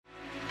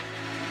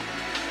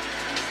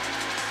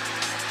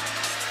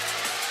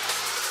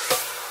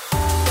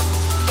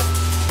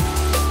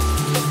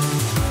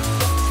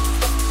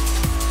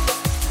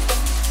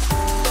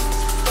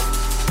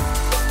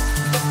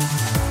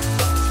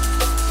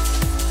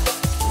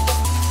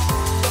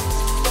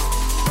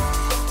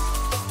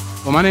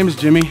Well, my name is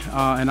Jimmy,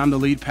 and I'm the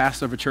lead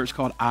pastor of a church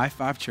called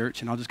I-5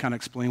 Church, and I'll just kind of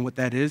explain what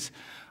that is.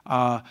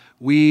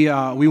 We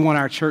want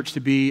our church to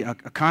be a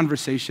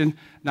conversation,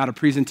 not a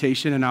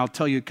presentation, and I'll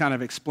tell you, kind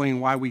of explain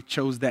why we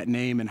chose that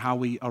name and how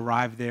we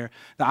arrived there.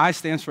 The I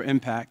stands for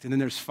impact, and then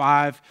there's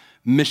 5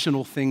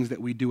 missional things that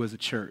we do as a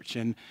church,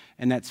 and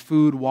that's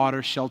food,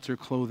 water, shelter,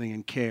 clothing,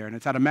 and care. And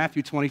it's out of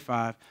Matthew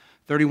 25,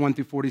 31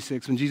 through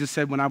 46, when Jesus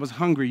said, "When I was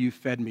hungry, you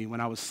fed me.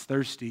 When I was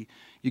thirsty,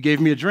 you gave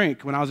me a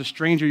drink. When I was a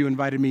stranger, you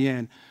invited me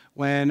in.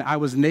 When I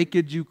was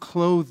naked, you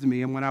clothed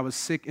me. And when I was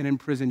sick and in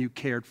prison, you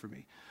cared for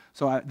me."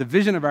 So the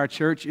vision of our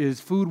church is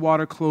food,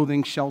 water,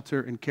 clothing,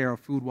 shelter, and care.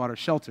 Food, water,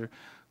 shelter,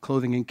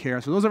 clothing, and care.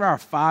 So those are our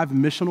 5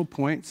 missional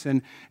points.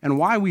 And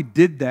why we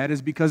did that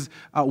is because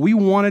we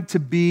wanted to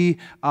be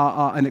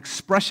an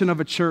expression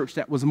of a church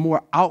that was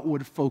more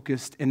outward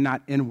focused and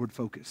not inward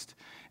focused.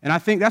 And I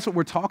think that's what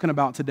we're talking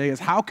about today, is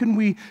how can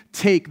we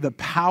take the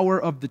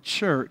power of the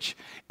church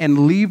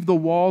and leave the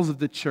walls of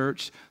the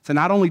church to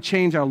not only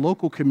change our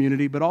local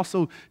community, but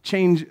also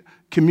change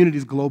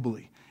communities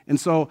globally. And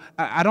so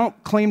I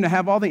don't claim to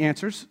have all the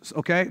answers,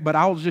 okay, but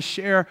I'll just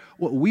share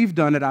what we've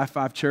done at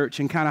I-5 Church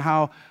and kind of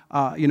how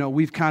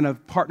we've kind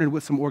of partnered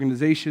with some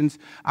organizations.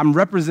 I'm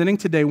representing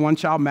today One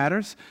Child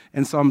Matters,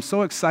 and so I'm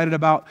so excited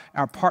about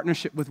our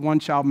partnership with One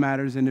Child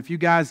Matters. And if you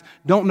guys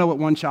don't know what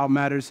One Child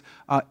Matters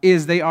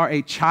is, they are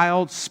a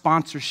child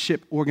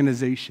sponsorship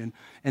organization,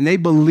 and they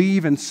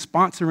believe in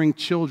sponsoring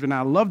children.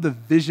 I love the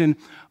vision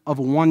of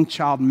One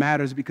Child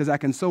Matters because I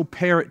can so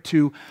pair it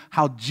to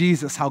how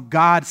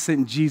God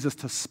sent Jesus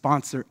to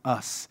sponsor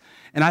us.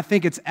 And I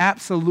think it's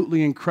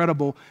absolutely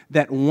incredible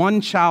that one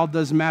child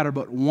does matter,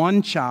 but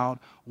one child,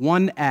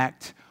 one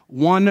act,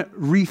 one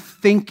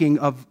rethinking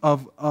of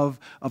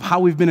how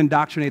we've been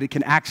indoctrinated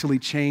can actually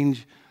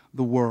change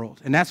the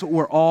world. And that's what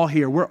we're all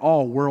here. We're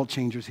all world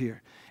changers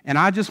here. And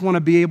I just want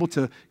to be able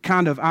to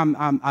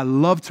I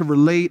love to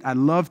relate. I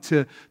love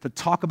to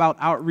talk about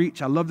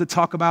outreach. I love to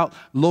talk about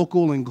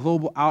local and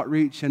global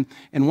outreach. And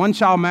One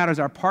Child Matters,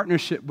 our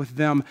partnership with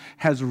them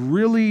has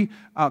really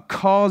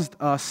caused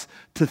us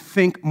to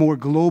think more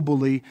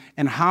globally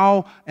and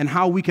how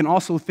we can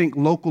also think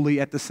locally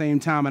at the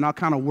same time. And I'll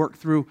kind of work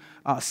through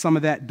some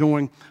of that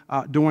during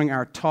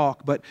our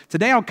talk. But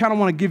today I kind of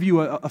want to give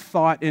you a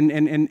thought.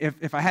 And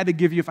if I had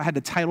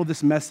to title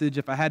this message,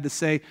 if I had to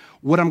say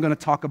what I'm going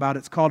to talk about,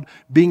 it's called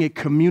being a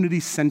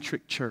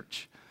community-centric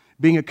church.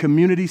 Being a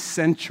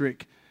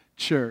community-centric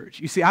church.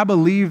 You see, I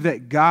believe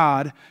that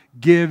God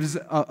gives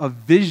a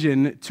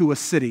vision to a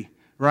city,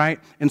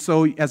 right? And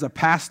so as a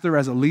pastor,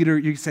 as a leader,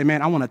 you say,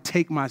 man, I want to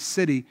take my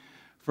city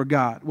for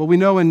God. Well, we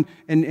know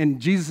in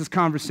Jesus'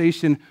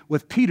 conversation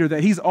with Peter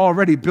that he's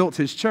already built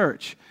his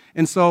church.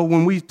 And so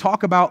when we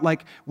talk about,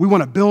 like, we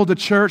want to build a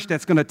church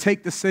that's going to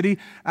take the city,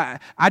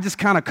 I just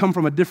kind of come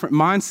from a different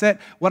mindset.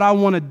 What I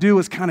want to do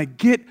is kind of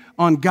get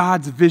on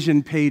God's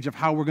vision page of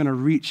how we're going to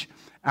reach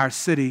our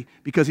city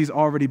because he's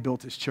already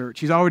built his church.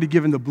 He's already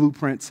given the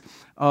blueprints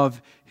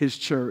of his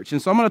church. And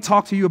so I'm going to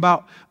talk to you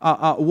about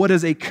what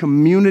is a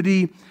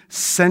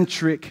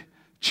community-centric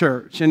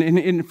church.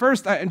 And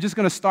first, I'm just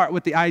going to start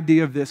with the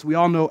idea of this. We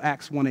all know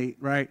Acts 1:8,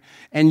 right?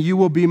 And you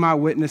will be my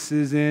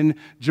witnesses in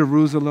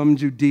Jerusalem,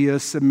 Judea,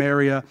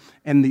 Samaria,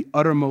 and the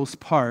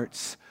uttermost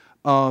parts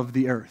of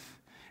the earth.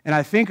 And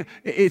I think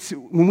it's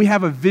when we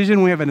have a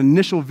vision, we have an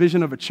initial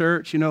vision of a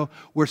church,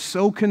 we're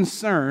so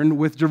concerned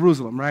with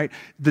Jerusalem, right?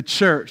 The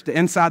church, the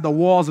inside the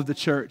walls of the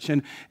church.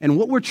 And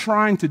what we're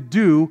trying to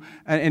do,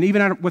 and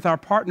even with our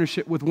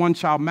partnership with One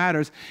Child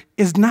Matters,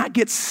 is not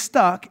get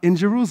stuck in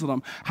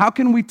Jerusalem. How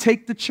can we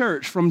take the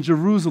church from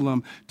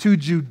Jerusalem to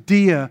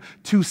Judea,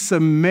 to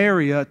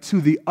Samaria, to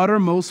the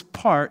uttermost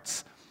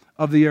parts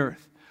of the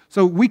earth?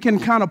 So we can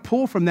kind of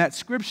pull from that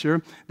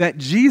scripture that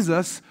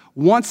Jesus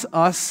wants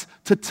us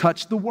to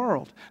touch the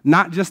world,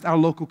 not just our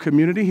local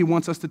community. He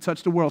wants us to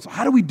touch the world. So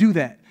how do we do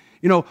that?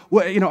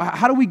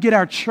 How do we get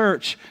our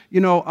church,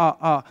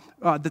 to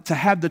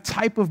have the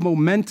type of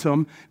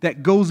momentum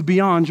that goes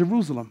beyond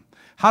Jerusalem?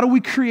 How do we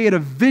create a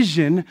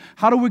vision?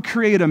 How do we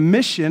create a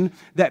mission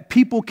that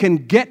people can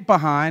get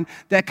behind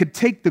that could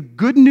take the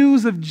good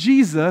news of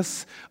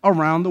Jesus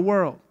around the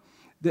world?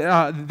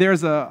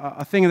 There's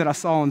a thing that I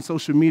saw on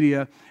social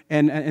media,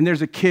 and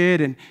there's a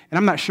kid, and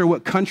I'm not sure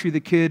what country the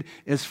kid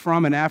is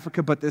from in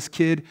Africa, but this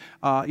kid,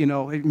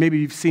 maybe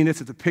you've seen this,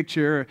 it's a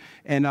picture,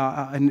 and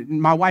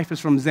my wife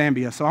is from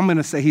Zambia, so I'm going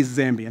to say he's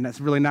Zambian.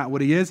 That's really not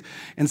what he is.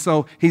 And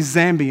so he's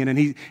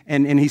Zambian,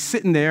 and he's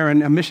sitting there,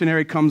 and a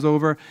missionary comes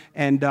over,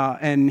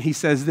 and he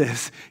says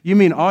this, "You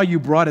mean all you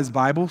brought is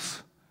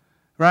Bibles?"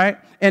 Right?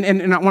 And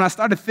when I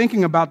started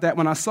thinking about that,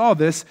 when I saw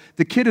this,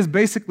 the kid is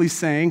basically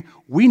saying,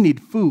 we need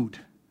food.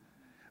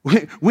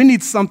 We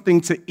need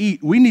something to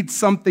eat. We need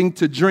something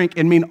to drink.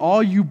 And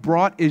all you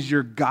brought is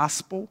your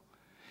gospel.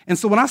 And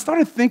so when I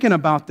started thinking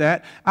about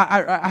that,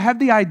 I had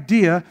the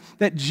idea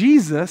that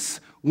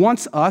Jesus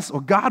wants us, or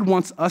God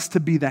wants us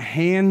to be the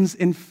hands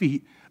and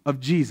feet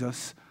of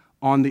Jesus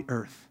on the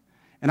earth.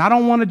 And I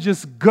don't want to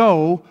just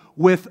go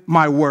with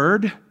my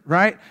word,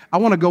 right? I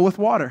want to go with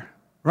water,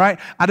 right?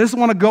 I just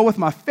want to go with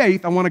my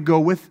faith. I want to go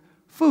with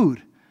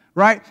food,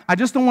 right? I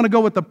just don't want to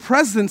go with the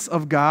presence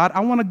of God. I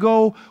want to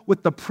go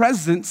with the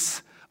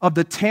presence of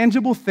the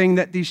tangible thing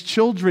that these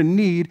children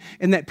need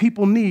and that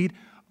people need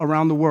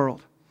around the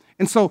world.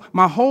 And so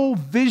my whole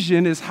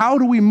vision is, how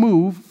do we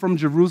move from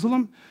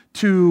Jerusalem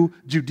to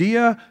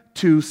Judea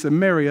to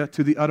Samaria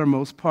to the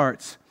uttermost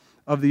parts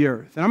of the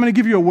earth? And I'm going to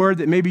give you a word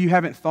that maybe you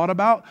haven't thought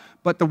about,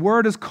 but the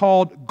word is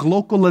called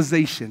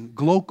glocalization.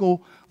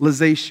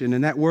 Glocalization.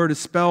 And that word is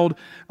spelled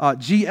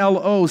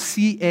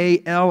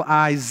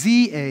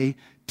Glocalization.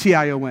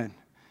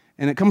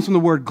 And it comes from the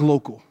word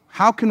glocal.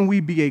 How can we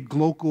be a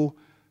glocal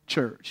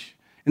church?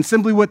 And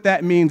simply what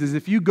that means is,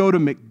 if you go to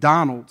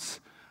McDonald's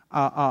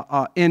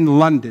in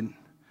London,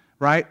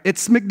 right?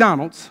 It's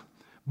McDonald's,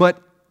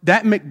 but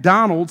that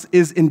McDonald's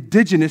is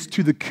indigenous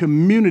to the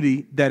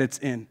community that it's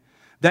in.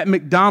 That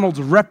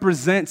McDonald's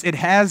represents, it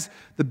has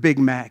the Big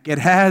Mac, it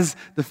has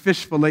the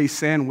fish fillet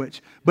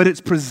sandwich, but it's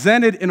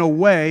presented in a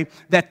way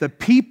that the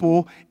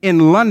people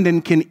in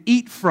London can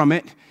eat from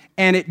it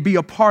and it be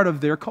a part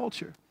of their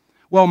culture.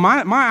 Well,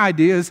 my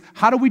idea is,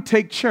 how do we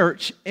take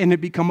church and it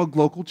become a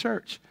global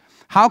church?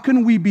 How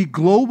can we be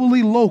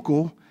globally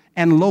local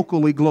and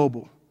locally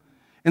global?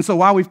 And so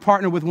why we've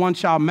partnered with One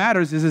Child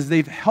Matters is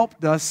they've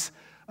helped us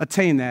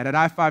attain that. At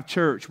I-5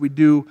 Church, we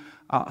do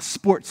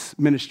sports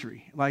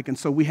ministry. And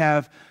so we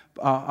have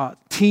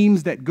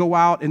teams that go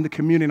out in the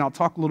community, and I'll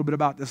talk a little bit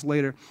about this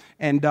later.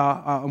 And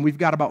we've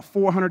got about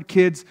 400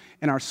 kids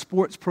in our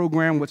sports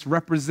program, which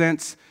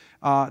represents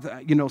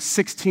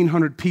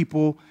 1,600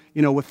 people,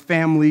 with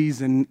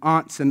families and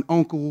aunts and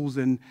uncles.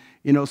 And,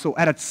 so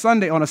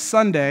on a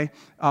Sunday,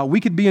 we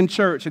could be in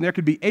church, and there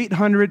could be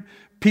 800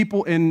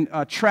 people in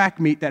track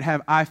meet that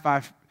have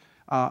I-5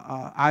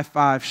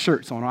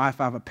 shirts on, or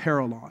I-5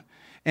 apparel on.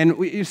 And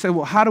you say,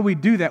 well, how do we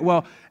do that?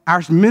 Well,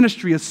 our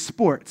ministry is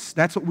sports.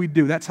 That's what we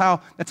do. That's a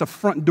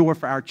front door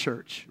for our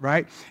church,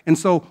 right? And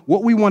so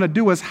what we want to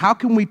do is, how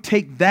can we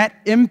take that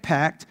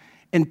impact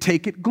and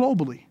take it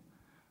globally,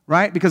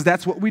 right? Because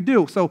that's what we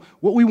do. So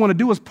what we want to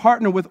do is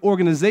partner with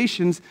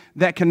organizations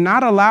that can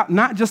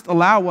not just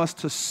allow us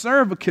to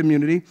serve a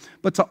community,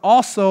 but to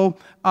also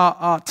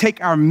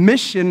take our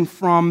mission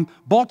from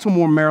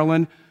Baltimore,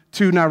 Maryland,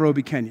 to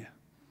Nairobi, Kenya.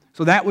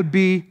 So that would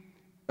be,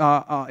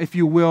 if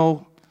you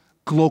will,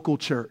 local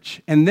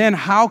church. And then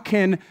how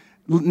can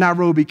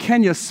Nairobi,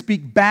 Kenya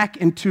speak back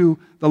into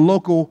the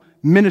local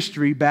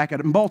ministry back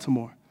in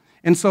Baltimore?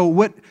 And so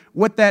what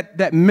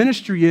that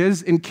ministry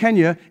is in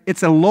Kenya,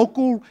 it's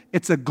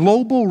a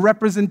global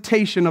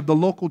representation of the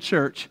local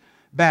church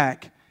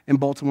back in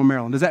Baltimore,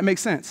 Maryland. Does that make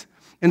sense?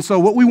 And so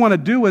what we want to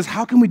do is,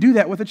 how can we do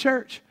that with a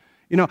church?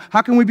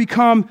 How can we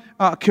become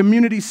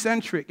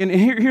community-centric? And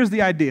here's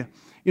the idea.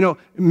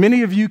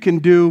 Many of you can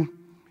do,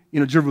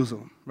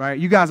 Jerusalem, right?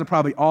 You guys are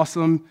probably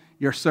awesome.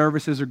 Your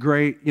services are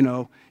great.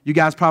 You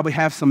guys probably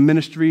have some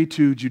ministry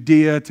to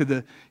Judea, to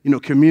the,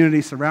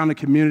 community, surrounding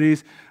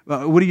communities.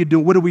 What are you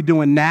doing? What are we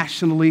doing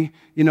nationally?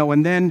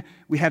 And then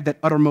we have that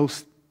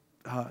uttermost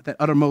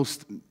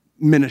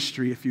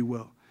ministry, if you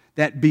will,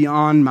 that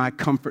beyond my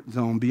comfort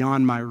zone,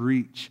 beyond my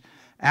reach.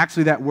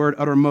 Actually, that word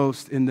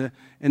uttermost in the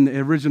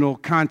original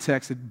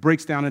context, it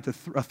breaks down into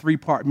a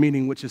three-part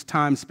meaning, which is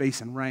time,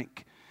 space, and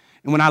rank.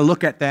 And when I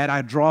look at that,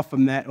 I draw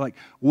from that,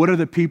 what are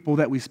the people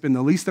that we spend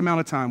the least amount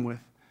of time with?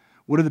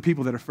 What are the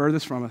people that are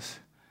furthest from us?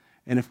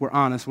 And if we're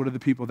honest, what are the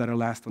people that are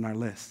last on our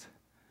list?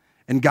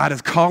 And God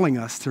is calling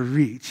us to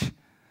reach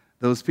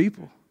those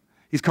people.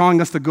 He's calling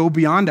us to go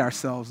beyond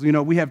ourselves.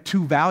 We have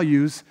two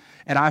values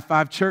at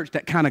I-5 Church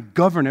that kind of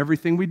govern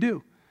everything we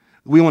do.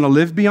 We want to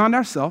live beyond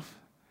ourselves,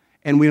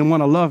 and we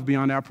want to love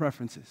beyond our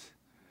preferences,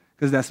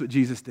 because that's what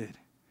Jesus did.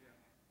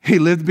 He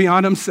lived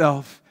beyond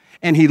himself,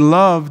 and he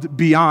loved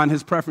beyond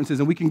his preferences.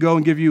 And we can go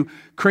and give you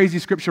crazy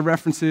scripture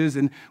references,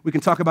 and we can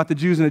talk about the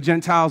Jews and the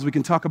Gentiles. We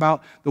can talk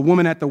about the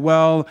woman at the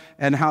well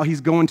and how he's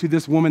going to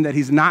this woman that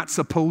he's not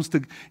supposed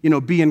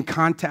to, be in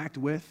contact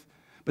with.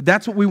 But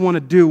that's what we want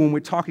to do when we're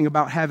talking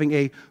about having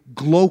a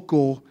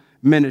global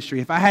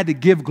ministry. If I had to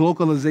give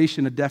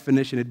globalization a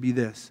definition, it'd be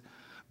this.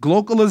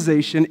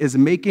 Globalization is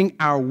making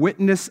our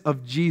witness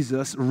of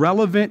Jesus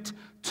relevant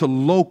to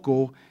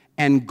local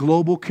and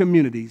global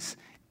communities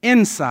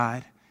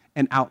inside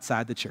and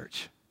outside the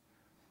church.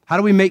 How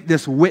do we make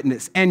this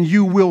witness? And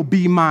you will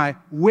be my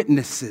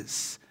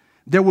witnesses.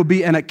 There will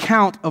be an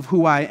account of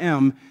who I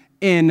am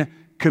in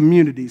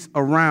communities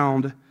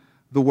around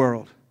the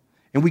world.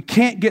 And we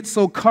can't get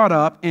so caught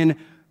up in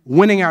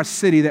winning our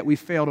city that we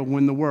fail to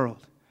win the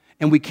world.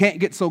 And we can't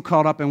get so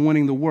caught up in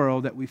winning the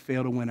world that we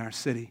fail to win our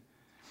city.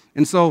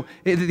 And so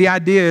the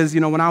idea is,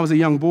 when I was a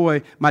young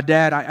boy, my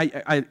dad,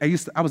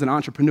 I was an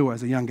entrepreneur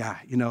as a young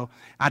guy.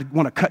 I'd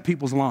want to cut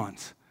people's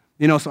lawns.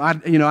 So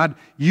I'd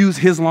use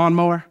his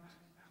lawnmower,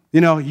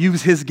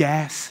 use his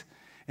gas.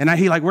 And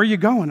he where are you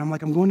going? I'm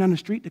like, I'm going down the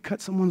street to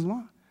cut someone's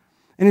lawn.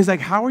 And he's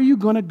like, how are you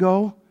going to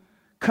go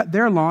cut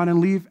their lawn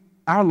and leave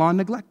our lawn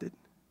neglected?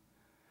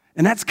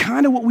 And that's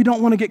kind of what we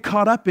don't want to get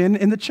caught up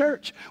in the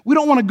church. We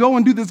don't want to go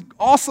and do this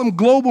awesome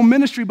global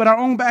ministry, but our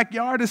own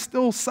backyard is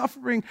still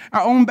suffering.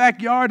 Our own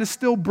backyard is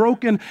still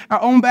broken.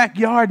 Our own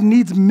backyard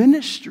needs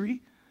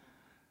ministry.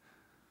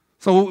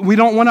 So we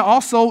don't want to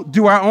also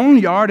do our own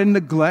yard and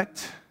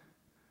neglect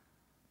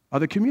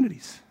other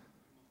communities,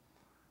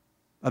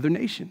 other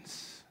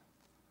nations.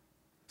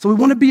 So we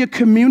want to be a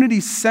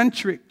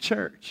community-centric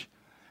church.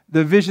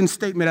 The vision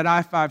statement at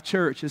I-5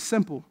 Church is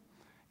simple.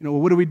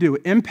 What do we do?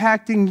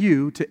 Impacting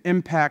you to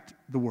impact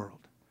the world.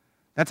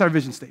 That's our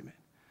vision statement.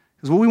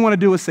 Because what we want to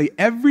do is say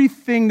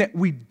everything that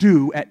we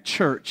do at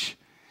church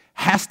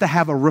has to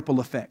have a ripple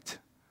effect.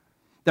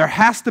 There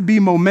has to be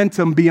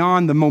momentum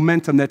beyond the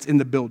momentum that's in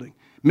the building.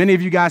 Many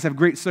of you guys have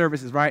great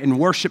services, right? And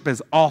worship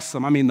is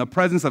awesome. I mean, the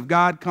presence of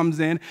God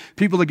comes in.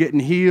 People are getting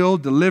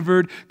healed,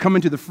 delivered,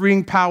 coming to the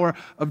freeing power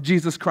of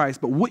Jesus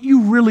Christ. But what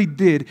you really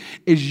did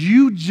is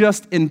you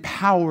just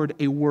empowered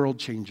a world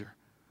changer.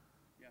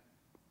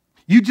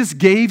 You just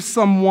gave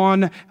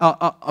someone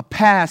a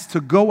pass to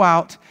go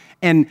out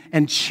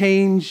and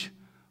change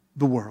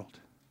the world.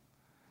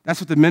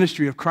 That's what the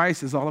ministry of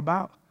Christ is all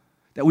about,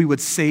 that we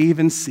would save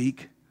and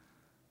seek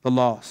the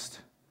lost.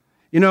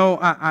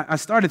 I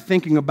started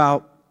thinking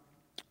about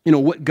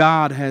what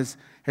God has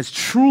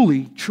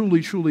truly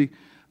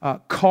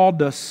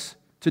called us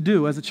to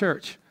do as a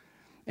church.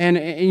 And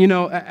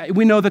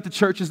we know that the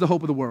church is the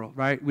hope of the world,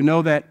 right? We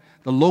know that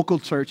the local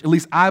church, at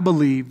least I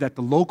believe that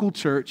the local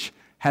church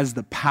has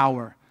the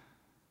power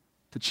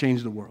to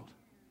change the world.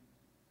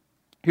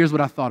 Here's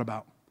what I thought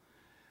about.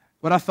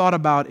 What I thought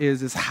about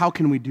is how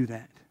can we do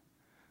that?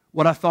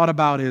 What I thought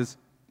about is,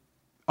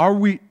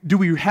 do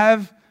we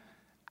have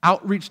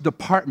outreach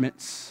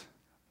departments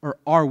or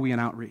are we in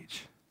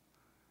outreach?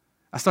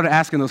 I started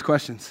asking those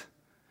questions.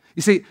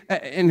 You see,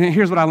 and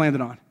here's what I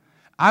landed on.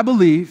 I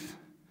believe,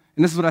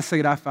 and this is what I say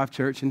at I-5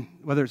 Church, and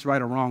whether it's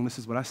right or wrong, this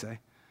is what I say,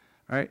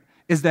 right,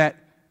 is that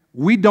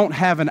we don't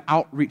have an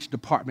outreach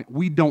department.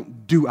 We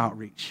don't do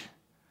outreach.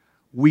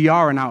 We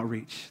are an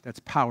outreach that's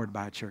powered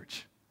by a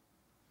church.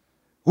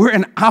 We're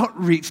an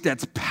outreach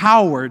that's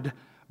powered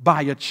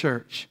by a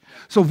church.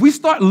 So if we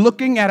start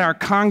looking at our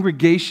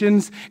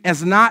congregations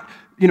as not,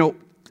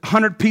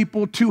 100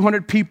 people,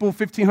 200 people,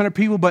 1,500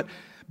 people, but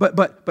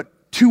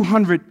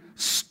 200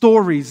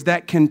 stories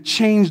that can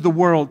change the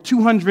world,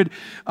 200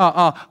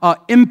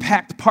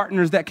 impact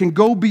partners that can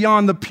go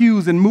beyond the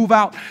pews and move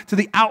out to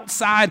the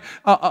outside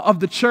of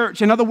the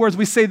church. In other words,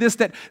 we say this,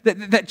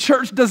 that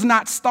church does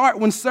not start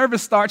when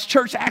service starts.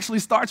 Church actually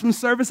starts when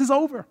service is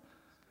over.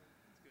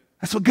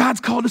 That's what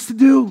God's called us to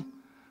do,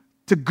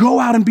 to go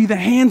out and be the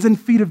hands and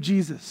feet of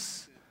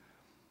Jesus.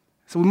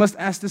 So we must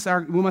ask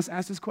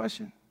this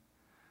question.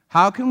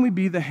 How can we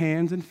be the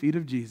hands and feet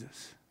of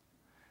Jesus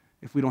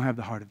if we don't have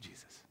the heart of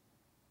Jesus?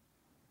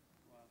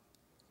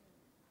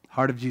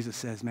 Heart of Jesus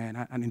says,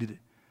 man, I needed it.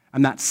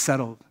 I'm not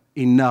settled.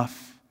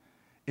 Enough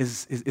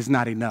is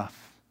not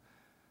enough.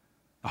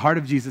 The heart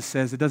of Jesus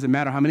says it doesn't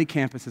matter how many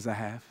campuses I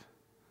have.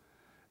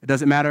 It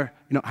doesn't matter,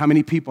 how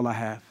many people I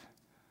have.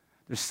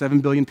 There's 7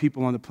 billion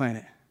people on the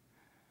planet.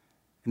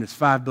 And there's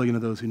 5 billion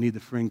of those who need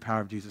the freeing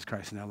power of Jesus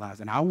Christ in their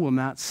lives. And I will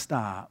not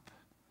stop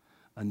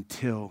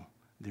until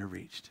they're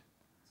reached.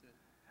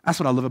 That's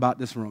what I love about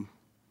this room.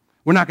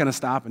 We're not going to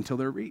stop until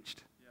they're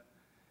reached.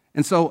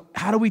 And so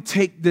how do we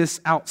take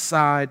this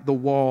outside the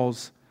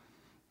walls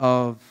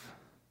of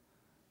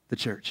the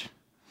church?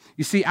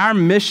 You see, our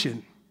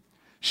mission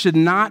should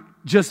not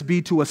just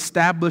be to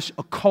establish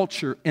a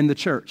culture in the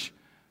church,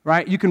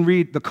 right? You can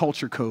read the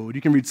culture code.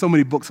 You can read so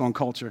many books on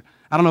culture.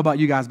 I don't know about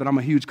you guys, but I'm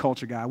a huge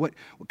culture guy. What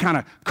kind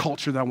of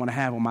culture do I want to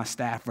have on my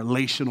staff?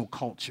 Relational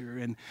culture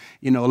and,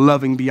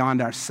 loving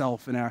beyond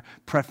ourself and our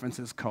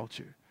preferences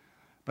culture.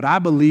 But I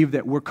believe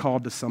that we're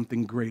called to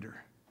something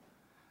greater.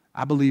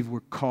 I believe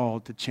we're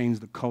called to change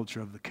the culture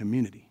of the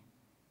community.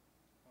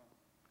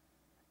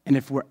 And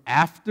if we're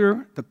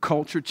after the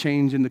culture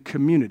change in the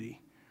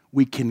community,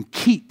 we can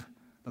keep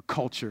the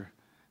culture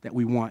that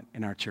we want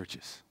in our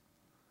churches.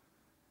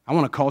 I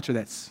want a culture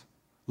that's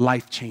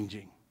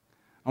life-changing.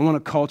 I want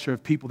a culture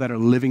of people that are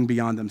living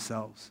beyond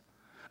themselves.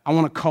 I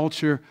want a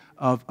culture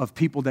of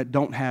people that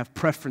don't have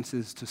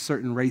preferences to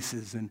certain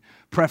races and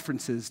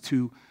preferences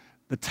to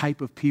the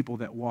type of people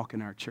that walk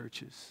in our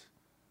churches.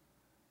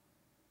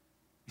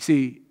 You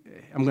see,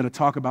 I'm going to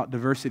talk about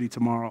diversity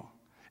tomorrow,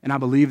 and I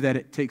believe that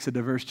it takes a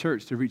diverse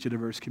church to reach a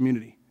diverse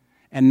community,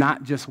 and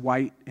not just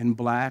white and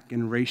black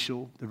and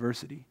racial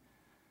diversity.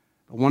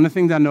 But one of the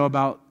things I know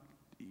about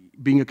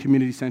being a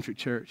community-centric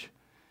church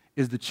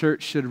is the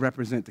church should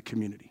represent the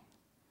community.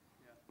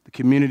 The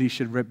community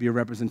should be a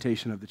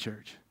representation of the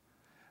church.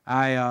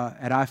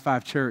 At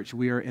I-5 Church,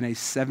 we are in a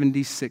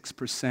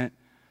 76%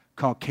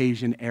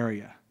 Caucasian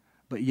area,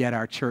 but yet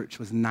our church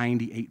was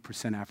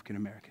 98% African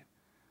American.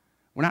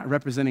 We're not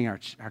representing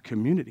our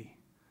community.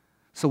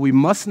 So we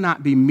must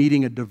not be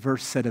meeting a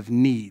diverse set of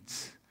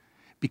needs,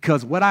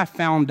 because what I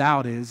found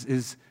out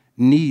is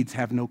needs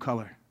have no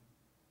color.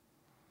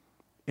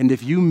 And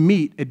if you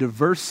meet a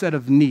diverse set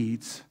of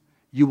needs,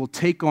 you will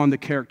take on the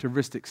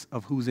characteristics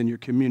of who's in your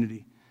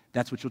community.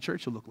 That's what your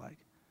church will look like.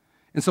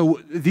 And so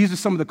these are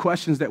some of the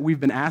questions that we've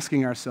been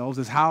asking ourselves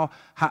is how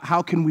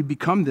can we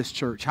become this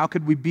church? How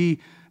could we be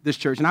this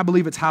church? And I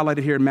believe it's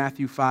highlighted here in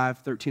Matthew 5,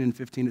 13 and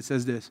 15. It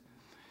says this: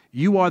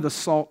 "You are the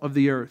salt of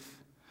the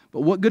earth,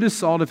 But what good is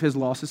salt if his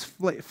loss is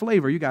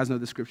flavor? You guys know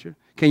the scripture.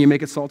 Can you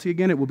make it salty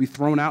again? It will be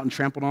thrown out and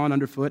trampled on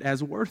underfoot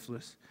as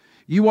worthless.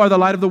 You are the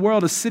light of the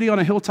world. A city on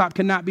a hilltop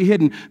cannot be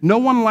hidden. No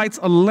one lights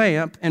a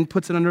lamp and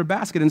puts it under a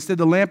basket. Instead,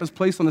 the lamp is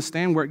placed on a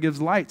stand where it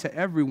gives light to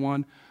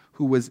everyone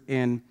who was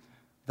in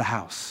the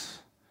house.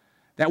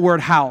 That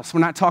word house,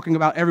 we're not talking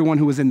about everyone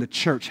who was in the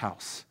church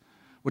house.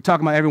 We're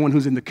talking about everyone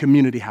who's in the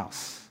community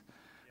house.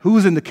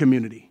 Who's in the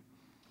community?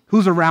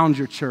 Who's around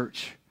your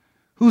church?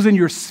 Who's in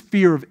your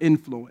sphere of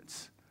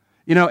influence?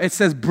 You know, it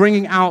says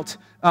bringing out,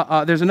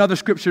 there's another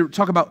scripture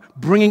talk about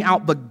bringing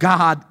out the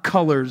God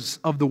colors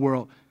of the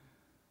world,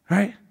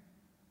 right?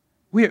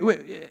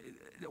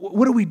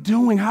 What are we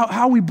doing? How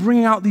are we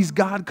bringing out these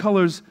God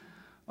colors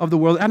of the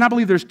world? And I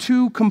believe there's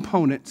two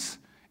components,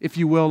 if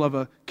you will, of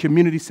a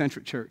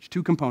community-centric church.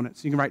 Two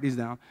components. You can write these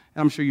down,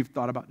 and I'm sure you've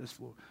thought about this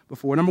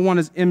before. Number one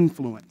is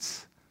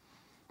influence.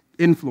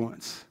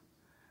 Influence.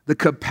 The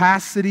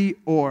capacity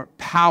or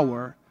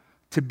power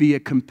to be a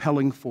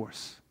compelling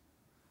force.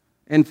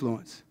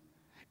 Influence.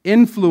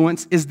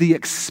 Influence is the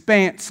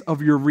expanse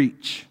of your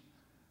reach.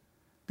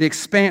 The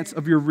expanse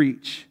of your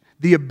reach.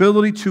 The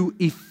ability to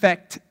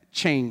effect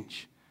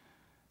change.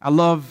 I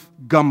love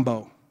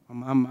gumbo.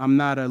 I'm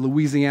not a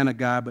Louisiana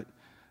guy, but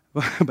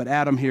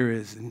Adam here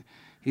is. And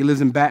he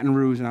lives in Baton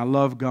Rouge, and I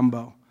love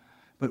gumbo.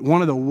 But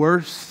one of the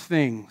worst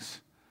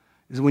things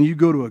is when you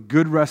go to a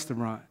good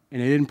restaurant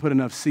and they didn't put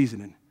enough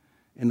seasoning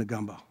in the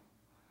gumbo.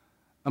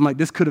 I'm like,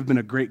 this could have been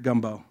a great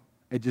gumbo.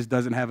 It just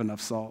doesn't have enough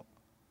salt.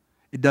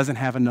 It doesn't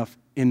have enough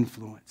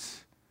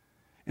influence.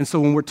 And so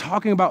when we're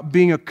talking about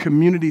being a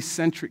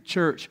community-centric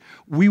church,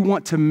 we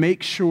want to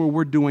make sure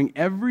we're doing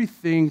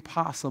everything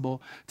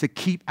possible to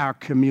keep our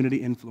community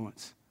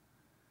influence.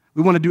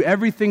 We want to do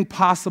everything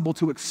possible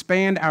to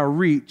expand our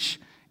reach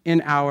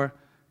in our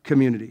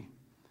community.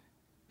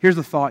 Here's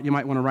a thought. You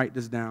might want to write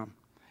this down.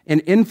 An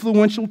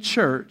influential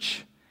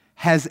church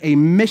has a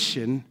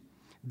mission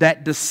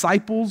that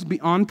disciples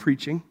beyond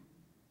preaching.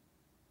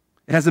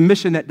 It has a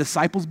mission that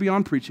disciples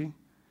beyond preaching.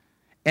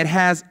 It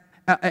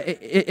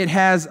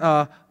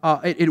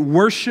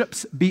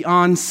worships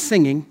beyond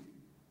singing,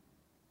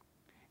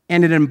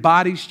 and it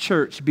embodies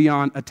church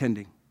beyond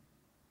attending.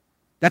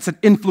 That's an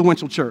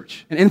influential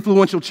church. An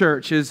influential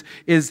church it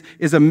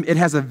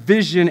has a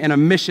vision and a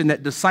mission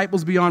that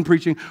disciples beyond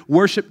preaching,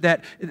 worship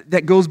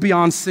that goes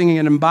beyond singing,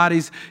 and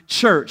embodies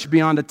church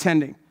beyond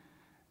attending.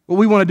 What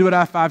we want to do at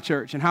I-5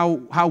 Church and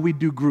how we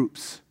do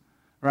groups,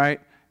 right?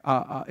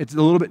 It's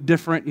a little bit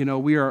different. You know,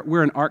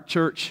 we're an ARC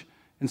church,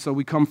 and so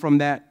we come from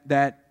that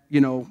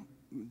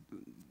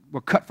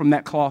we're cut from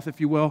that cloth,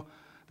 if you will,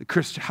 the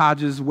Chris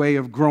Hodges way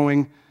of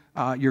growing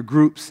your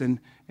groups and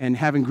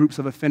having groups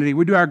of affinity.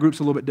 We do our groups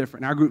a little bit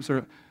different. Our groups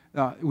are,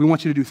 we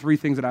want you to do three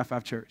things at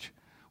I-5 Church.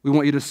 We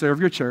want you to serve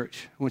your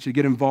church. We want you to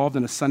get involved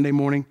in a Sunday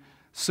morning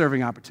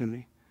serving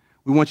opportunity.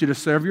 We want you to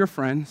serve your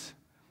friends.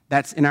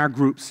 That's in our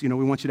groups. You know,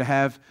 we want you to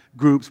have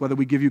groups, whether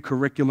we give you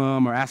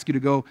curriculum or ask you to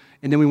go,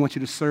 and then we want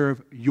you to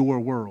serve your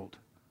world.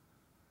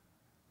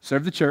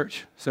 Serve the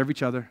church, serve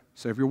each other,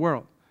 serve your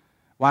world.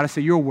 Why do I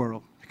say your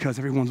world? Because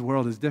everyone's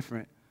world is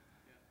different.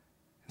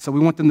 So we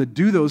want them to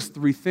do those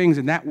three things,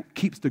 and that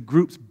keeps the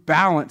groups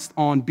balanced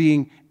on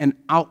being an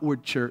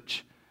outward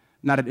church,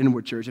 not an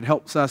inward church. It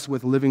helps us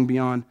with living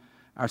beyond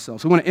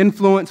ourselves. So we want to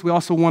influence. We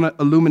also want to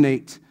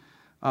illuminate.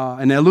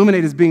 And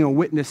illuminate is being a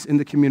witness in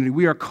the community.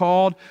 We are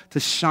called to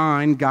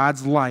shine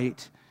God's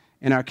light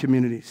in our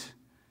communities.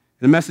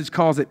 The Message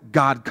calls it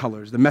God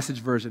colors, the Message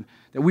version,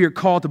 that we are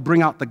called to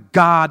bring out the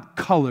God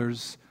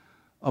colors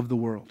of the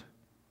world.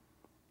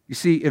 You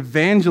see,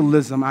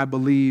 evangelism, I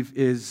believe,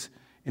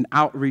 and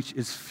outreach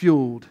is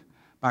fueled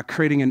by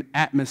creating an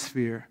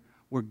atmosphere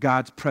where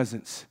God's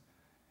presence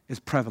is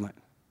prevalent.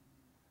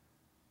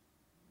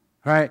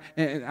 All right?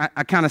 And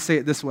I kind of say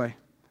it this way.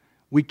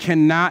 We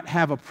cannot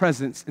have a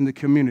presence in the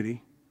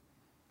community.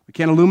 We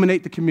can't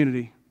illuminate the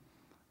community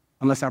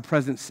unless our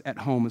presence at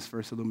home is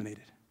first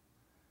illuminated.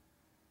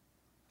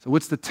 So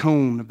what's the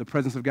tone of the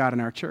presence of God in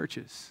our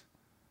churches?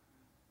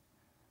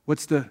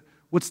 What's the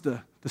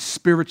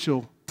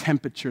spiritual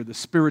temperature, the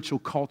spiritual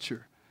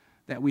culture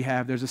that we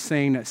have? There's a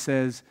saying that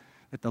says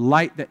that the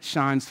light that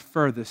shines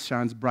furthest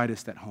shines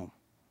brightest at home.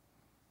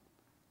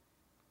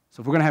 So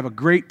if we're going to have a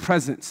great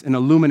presence and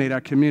illuminate our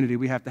community,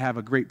 we have to have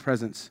a great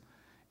presence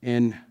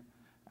in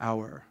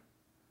our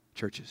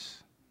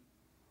churches.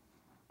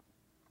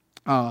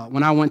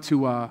 When I went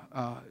to,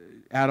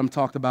 Adam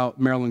talked about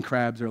Maryland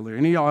crabs earlier.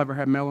 Any of y'all ever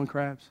had Maryland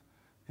crabs?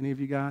 Any of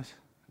you guys?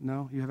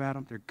 No? You have,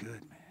 Adam? They're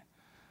good, man.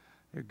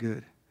 They're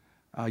good.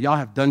 Y'all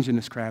have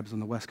Dungeness crabs on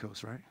the West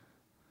Coast, right?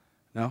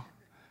 No?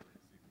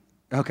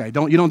 Okay, you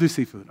don't do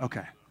seafood.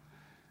 Okay.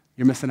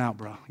 You're missing out,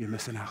 bro. You're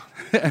missing out.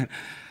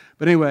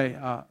 But anyway,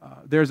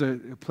 there's a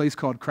place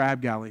called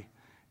Crab Galley.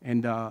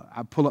 And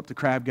I pull up to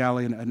Crab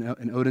Galley in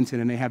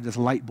Odenton, and they have this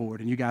light board.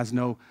 And you guys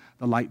know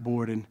the light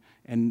board,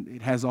 and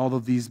it has all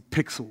of these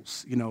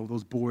pixels, you know,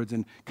 those boards,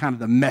 and kind of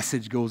the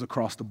message goes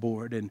across the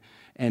board.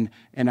 And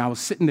I was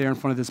sitting there in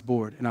front of this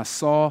board, and I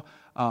saw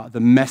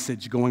the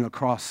message going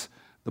across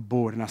the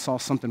board, and I saw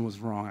something was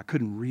wrong. I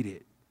couldn't read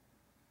it.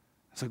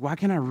 It's like, why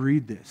can't I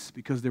read this?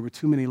 Because there were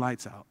too many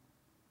lights out.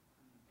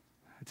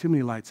 Too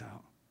many lights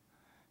out.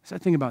 So I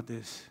think about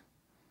this.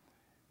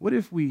 What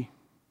if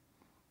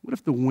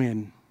the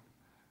win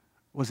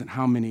wasn't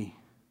how many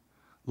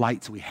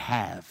lights we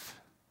have,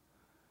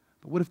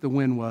 but what if the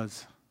win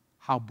was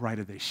how bright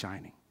are they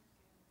shining?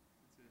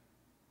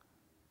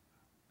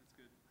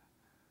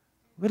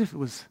 What if it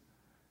was,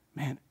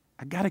 man,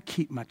 I got to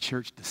keep my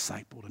church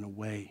discipled in a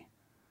way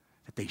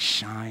that they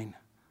shine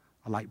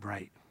a light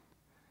bright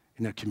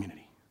in their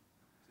community?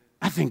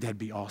 I think that'd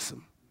be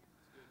awesome.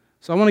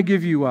 So I want to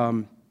give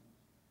you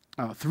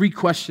 3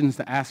 questions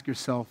to ask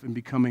yourself in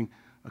becoming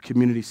a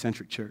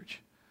community-centric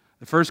church.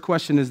 The first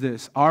question is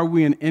this: are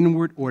we an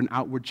inward or an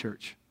outward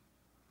church?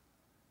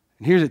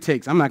 And here's what it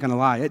takes. I'm not going to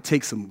lie. It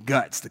takes some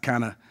guts to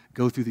kind of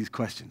go through these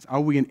questions.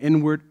 Are we an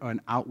inward or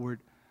an outward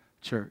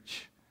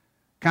church?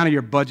 Kind of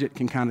your budget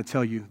can kind of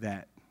tell you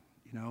that,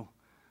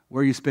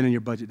 where are you spending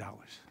your budget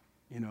dollars?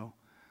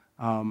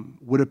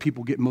 What do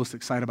people get most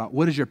excited about?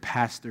 What does your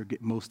pastor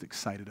get most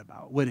excited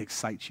about? What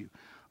excites you?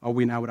 Are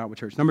we an outward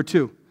church? Number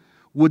 2,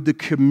 would the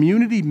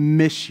community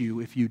miss you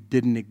if you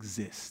didn't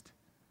exist?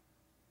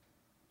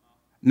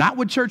 Not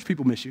would church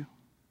people miss you.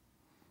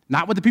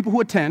 Not would the people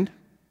who attend,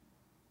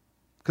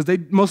 because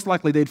most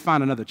likely they'd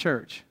find another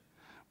church.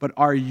 But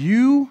are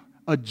you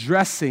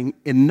addressing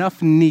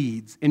enough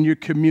needs in your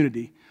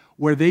community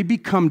where they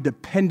become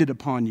dependent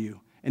upon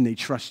you and they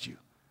trust you?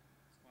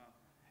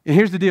 And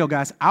here's the deal,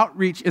 guys.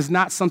 Outreach is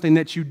not something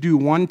that you do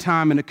one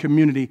time in a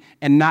community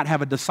and not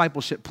have a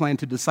discipleship plan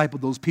to disciple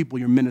those people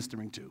you're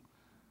ministering to.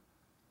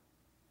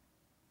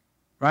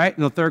 Right?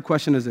 And the third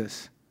question is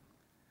this: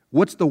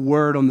 what's the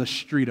word on the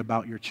street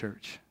about your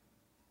church?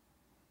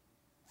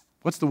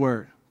 What's the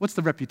word? What's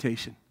the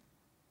reputation?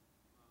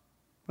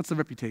 What's the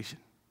reputation?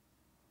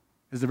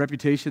 Is the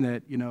reputation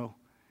that,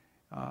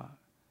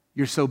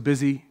 you're so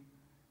busy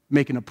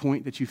making a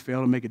point that you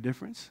fail to make a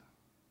difference?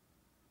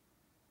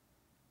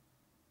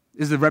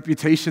 Is the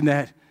reputation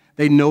that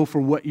they know for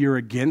what you're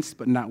against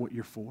but not what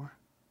you're for?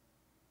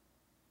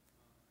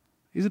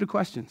 These are the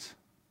questions.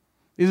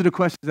 These are the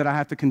questions that I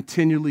have to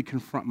continually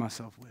confront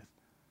myself with.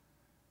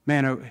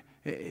 Man,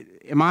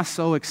 am I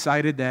so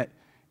excited that,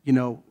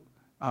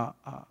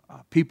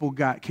 people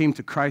came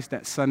to Christ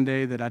that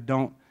Sunday that I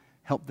don't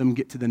help them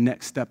get to the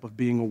next step of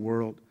being a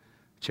world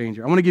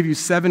changer? I want to give you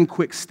 7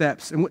 quick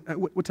steps. And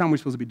what time are we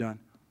supposed to be done?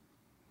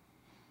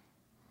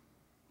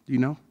 Do you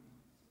know?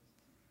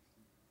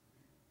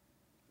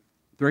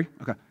 3?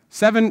 Okay.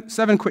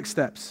 7 quick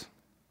steps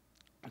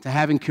to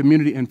having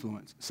community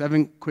influence.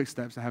 7 quick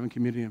steps to having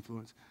community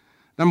influence.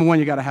 Number 1,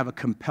 you got to have a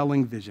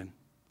compelling vision.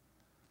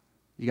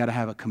 You got to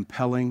have a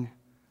compelling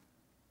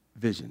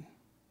vision.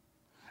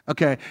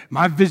 Okay,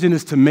 my vision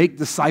is to make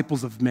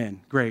disciples of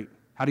men. Great.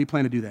 How do you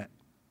plan to do that?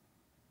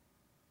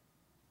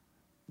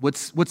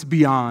 What's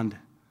beyond,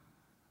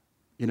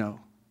 the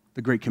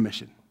Great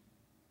Commission?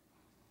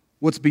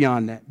 What's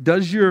beyond that?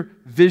 Does your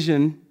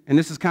vision, and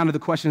this is kind of the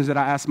questions that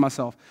I ask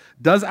myself,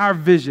 does our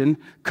vision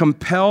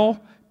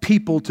compel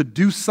people to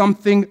do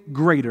something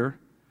greater,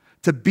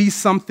 to be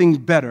something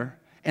better,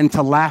 and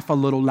to laugh a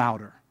little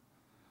louder?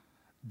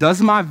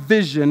 Does my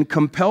vision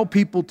compel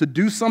people to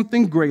do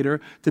something greater,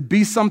 to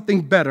be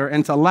something better,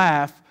 and to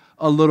laugh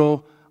a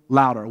little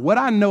louder? What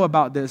I know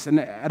about this, and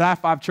at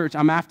I-5 Church,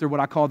 I'm after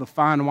what I call the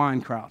fine wine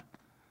crowd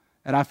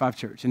at I-5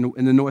 Church in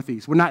the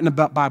Northeast. We're not in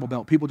the Bible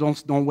Belt. People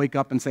don't wake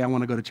up and say, I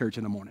want to go to church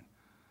in the morning.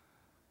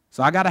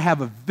 So I got to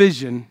have a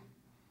vision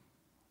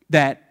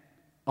that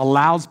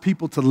allows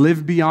people to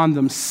live beyond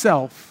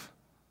themselves,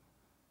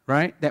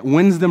 right? That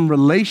wins them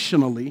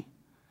relationally.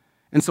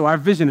 And so our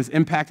vision is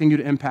impacting you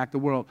to impact the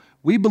world.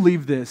 We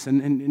believe this,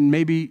 and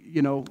maybe,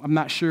 I'm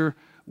not sure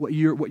what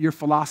your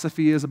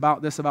philosophy is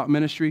about this, about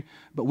ministry,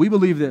 but we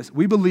believe this.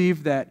 We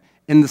believe that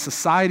in the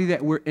society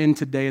that we're in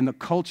today, in the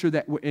culture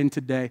that we're in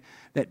today,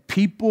 that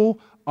people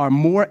are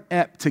more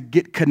apt to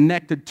get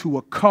connected to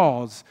a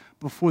cause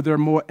before they're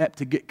more apt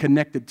to get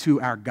connected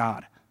to our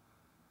God.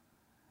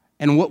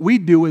 And what we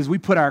do is we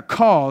put our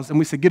cause, and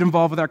we say, get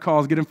involved with our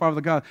cause, get involved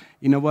with God.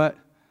 You know what?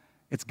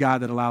 It's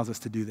God that allows us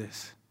to do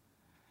this.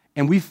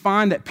 And we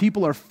find that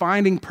people are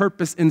finding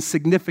purpose and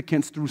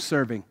significance through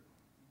serving.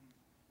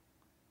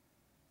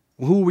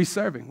 Well, who are we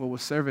serving? Well, we're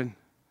serving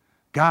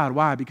God.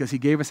 Why? Because he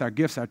gave us our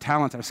gifts, our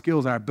talents, our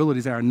skills, our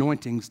abilities, our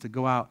anointings to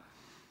go out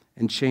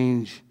and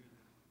change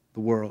the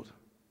world.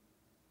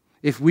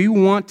 If we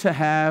want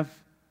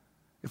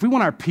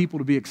our people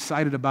to be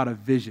excited about a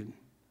vision,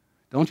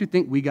 don't you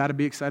think we got to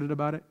be excited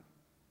about it?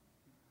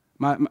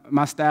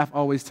 My staff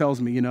always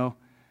tells me,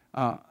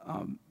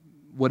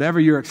 whatever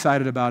you're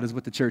excited about is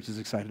what the church is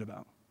excited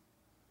about.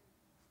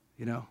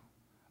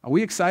 Are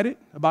we excited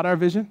about our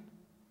vision?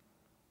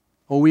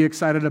 Or are we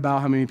excited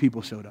about how many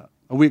people showed up?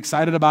 Are we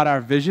excited about our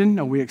vision?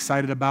 Are we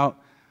excited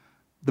about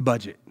the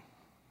budget?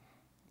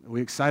 Are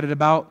we excited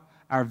about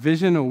our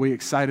vision? Or are we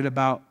excited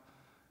about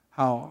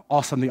how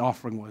awesome the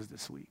offering was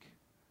this week?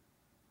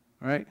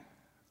 All right?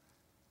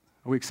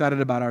 Are we excited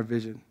about our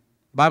vision?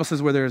 The Bible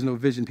says where there is no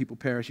vision, people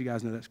perish. You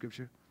guys know that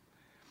scripture.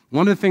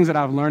 One of the things that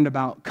I've learned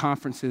about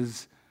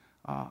conferences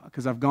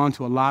because I've gone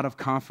to a lot of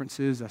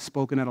conferences, I've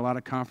spoken at a lot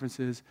of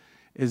conferences,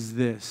 is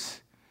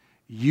this: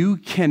 you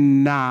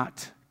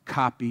cannot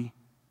copy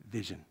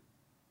vision.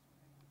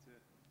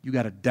 You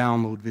got to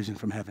download vision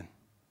from heaven.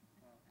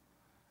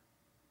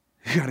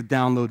 You got to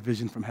download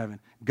vision from heaven.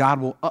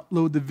 God will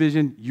upload the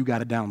vision, you got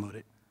to download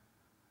it.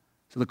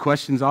 So the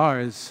questions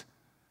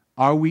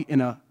are we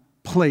in a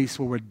place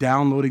where we're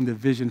downloading the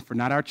vision for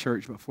not our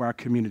church, but for our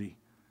community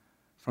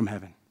from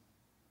heaven?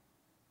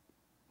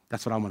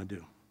 That's what I want to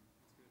do.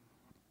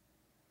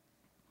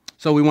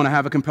 So we want to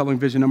have a compelling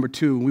vision. Number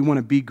 2, we want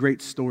to be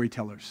great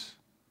storytellers.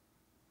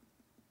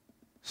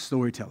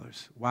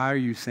 Storytellers. Why are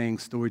you saying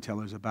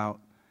storytellers about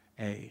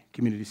a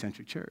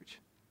community-centric church?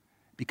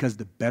 Because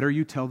the better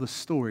you tell the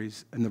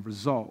stories and the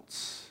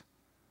results,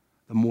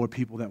 the more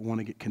people that want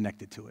to get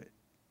connected to it.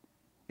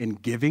 In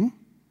giving,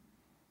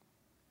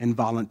 in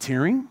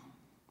volunteering,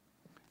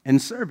 and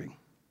serving.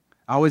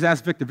 I always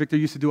ask Victor. Victor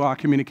used to do our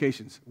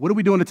communications. What are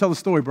we doing to tell the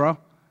story, bro?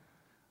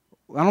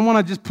 I don't want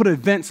to just put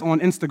events on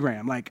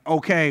Instagram. Like,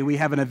 okay, we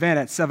have an event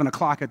at 7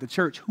 o'clock at the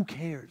church. Who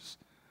cares?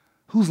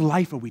 Whose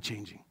life are we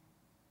changing?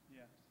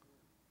 Yeah.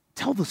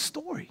 Tell the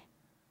story.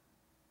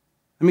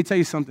 Let me tell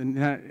you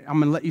something. I'm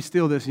going to let you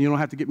steal this, and you don't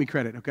have to get me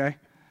credit, okay?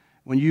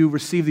 When you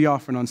receive the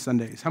offering on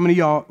Sundays, how many of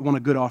y'all want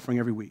a good offering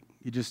every week?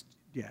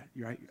 You're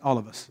right, all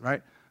of us,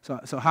 right?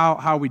 So how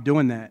are we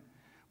doing that?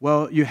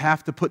 Well, you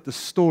have to put the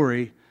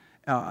story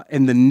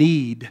and the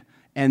need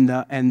and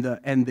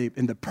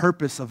the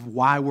purpose of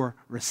why we're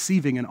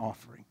receiving an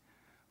offering,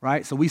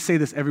 right? So we say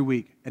this every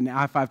week, and the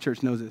I-5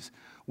 Church knows this.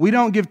 We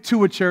don't give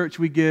to a church,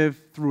 we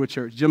give through a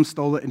church. Jim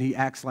stole it, and he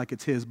acts like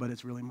it's his, but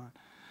it's really mine.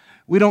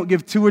 We don't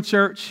give to a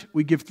church,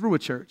 we give through a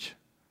church.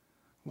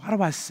 Why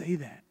do I say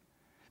that?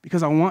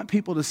 Because I want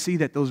people to see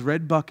that those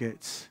red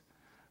buckets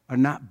are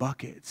not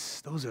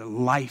buckets. Those are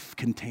life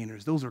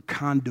containers. Those are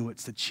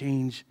conduits to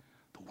change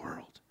the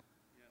world.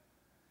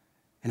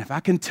 And if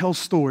I can tell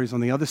stories on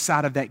the other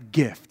side of that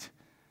gift,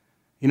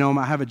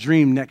 I have a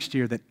dream next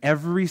year that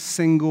every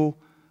single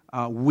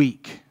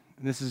week,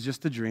 and this is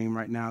just a dream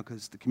right now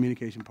because the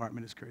communication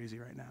department is crazy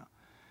right now.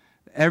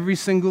 Every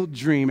single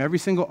dream, every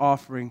single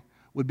offering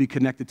would be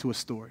connected to a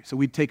story. So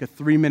we'd take a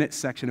 3-minute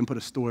section and put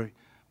a story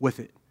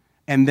with it,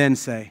 and then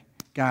say,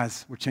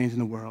 guys, we're changing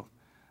the world.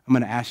 I'm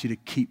going to ask you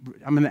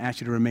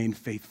to remain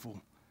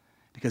faithful.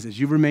 Because as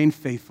you remain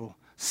faithful,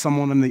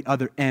 someone on the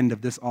other end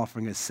of this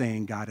offering is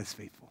saying God is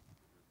faithful.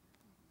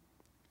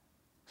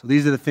 So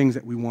these are the things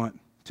that we want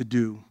to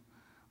do.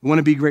 We want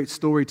to be great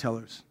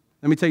storytellers.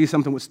 Let me tell you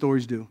something what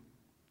stories do.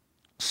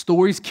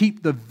 Stories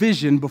keep the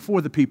vision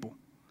before the people.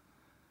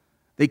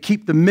 They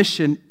keep the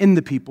mission in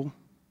the people,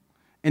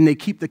 and they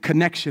keep the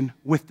connection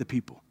with the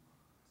people.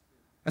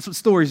 That's what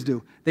stories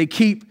do. They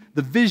keep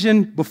the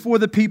vision before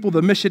the people,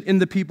 the mission in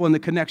the people, and the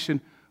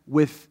connection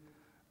with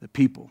the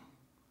people.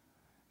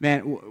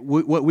 Man,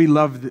 we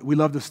love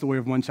the story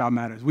of One Child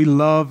Matters. We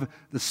love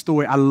the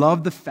story. I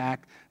love the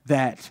fact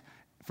that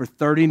for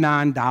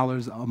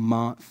 $39 a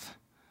month,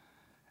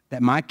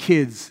 that my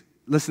kids,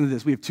 listen to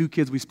this, we have 2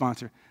 kids we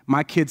sponsor.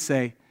 My kids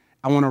say,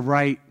 I want to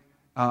write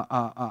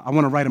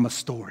them a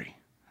story.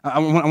 I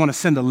want to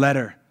send a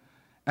letter.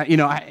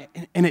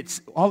 And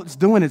it's all it's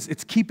doing is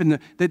it's keeping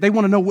they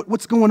want to know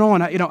what's going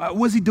on.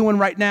 What's he doing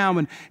right now?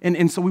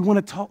 And so we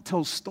want to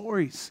tell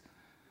stories.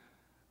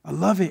 I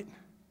love it.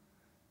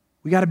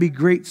 We got to be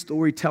great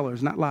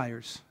storytellers, not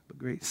liars, but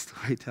great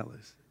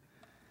storytellers.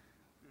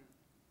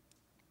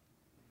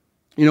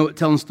 You know what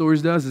telling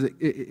stories does is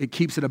it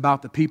keeps it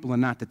about the people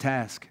and not the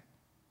task.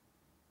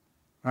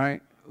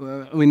 Right?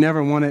 We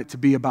never want it to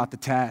be about the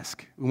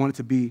task. We want it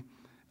to be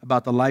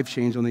about the life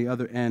change on the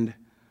other end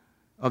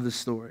of the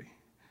story.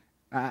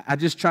 I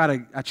try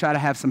to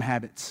have some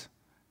habits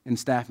in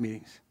staff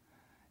meetings.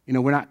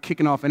 We're not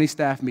kicking off any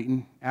staff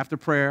meeting after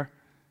prayer.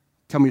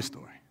 Tell me a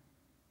story.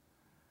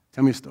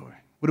 Tell me a story.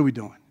 What are we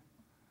doing?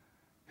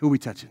 Who are we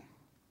touching?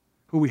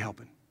 Who are we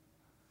helping?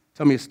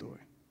 Tell me a story.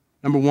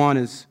 Number 1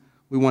 is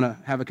we want to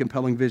have a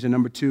compelling vision.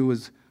 Number 2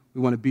 is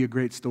we want to be a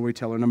great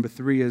storyteller. Number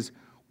 3 is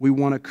we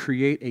want to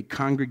create a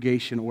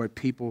congregation or a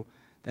people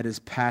that is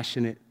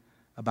passionate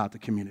about the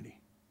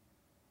community.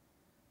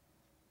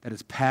 That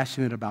is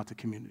passionate about the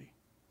community.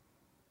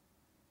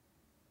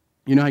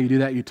 You know how you do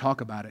that? You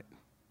talk about it.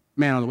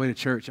 Man, on the way to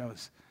church, I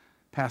was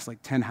past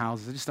like 10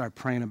 houses. I just started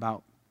praying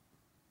about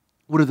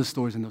what are the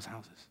stories in those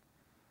houses?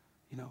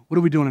 What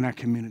are we doing in our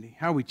community?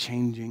 How are we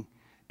changing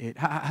it?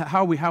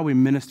 How are we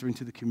ministering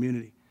to the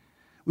community?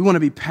 We want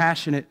to be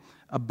passionate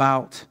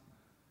about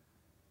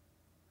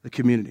the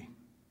community.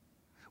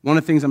 One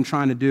of the things I'm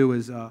trying to do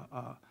is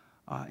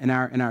in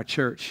our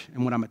church,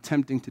 and what I'm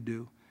attempting to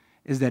do,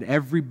 is that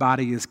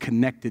everybody is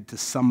connected to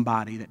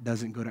somebody that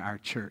doesn't go to our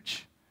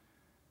church,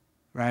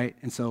 right?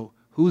 And so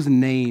whose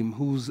name,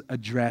 whose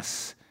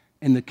address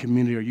in the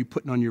community are you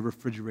putting on your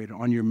refrigerator,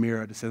 on your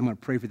mirror to say, I'm going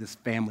to pray for this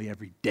family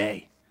every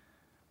day.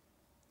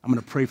 I'm going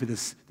to pray for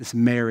this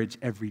marriage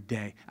every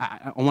day.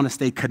 I want to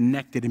stay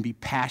connected and be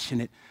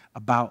passionate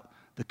about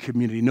the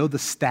community. Know the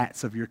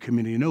stats of your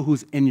community. Know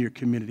who's in your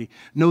community.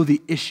 Know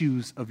the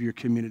issues of your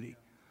community.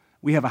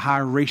 we have a high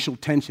racial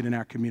tension in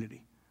our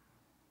community,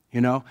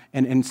 you know?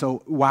 And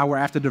so why we're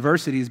after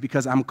diversity is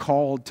because I'm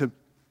called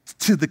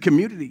to the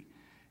community,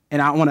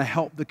 and I want to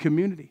help the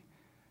community.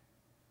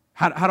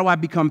 How do I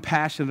become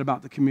passionate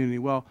about the community?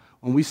 Well,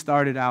 when we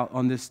started out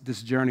on this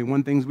journey, one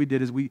of the things we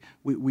did is we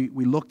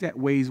looked at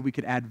ways we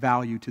could add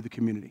value to the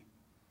community.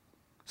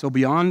 So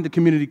beyond the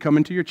community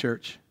coming to your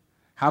church,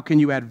 how can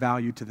you add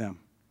value to them?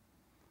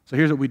 So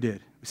here's what we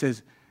did. It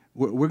says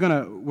we're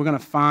gonna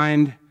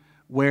find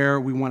where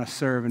we want to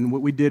serve, and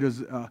what we did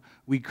is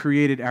we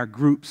created our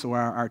groups or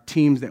our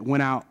teams that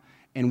went out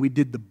and we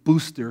did the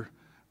booster.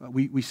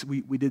 We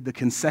did the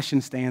concession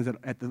stands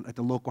at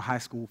the local high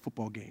school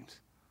football games.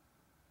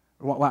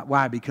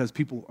 Why? Because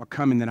people are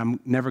coming that I'm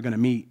never going to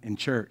meet in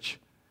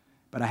church,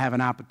 but I have an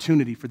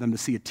opportunity for them to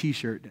see a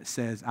T-shirt that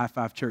says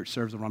I-5 Church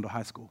serves Arundel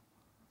High School.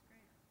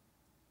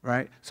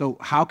 Right? So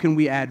how can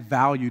we add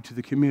value to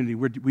the community?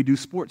 We do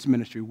sports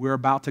ministry. We're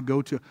about to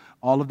go to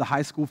all of the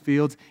high school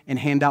fields and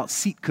hand out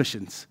seat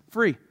cushions,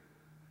 free.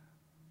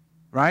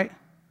 Right?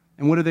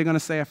 And what are they going to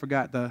say? I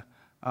forgot, the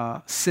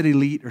City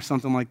Elite or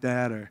something like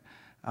that. Or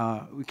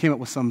we came up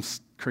with some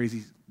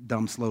crazy,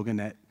 dumb slogan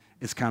that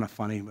is kind of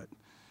funny, but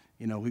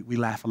you know, we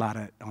laugh a lot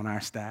on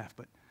our staff.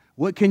 But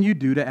what can you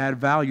do to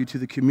add value to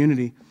the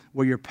community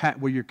where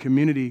your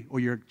community or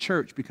your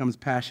church becomes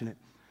passionate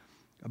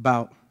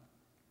about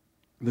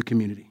the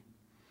community?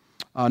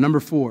 Number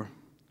 4,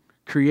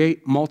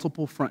 create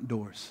multiple front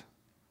doors.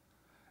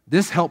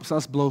 This helps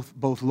us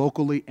both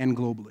locally and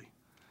globally.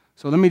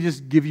 So let me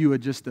just give you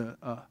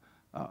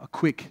a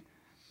quick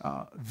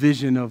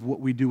vision of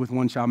what we do with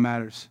One Child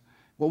Matters.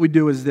 What we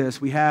do is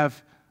this. We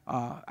have,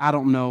 I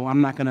don't know,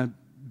 I'm not going to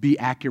be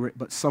accurate,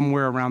 but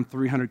somewhere around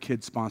 300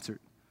 kids sponsored,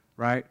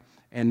 right?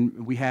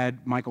 And we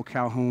had Michael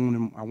Calhoun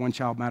and our One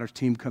Child Matters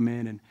team come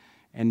in,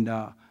 and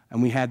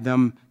we had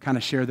them kind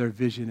of share their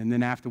vision. And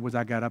then afterwards,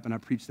 I got up and I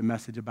preached a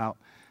message about,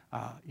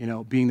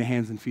 being the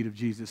hands and feet of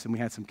Jesus, and we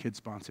had some kids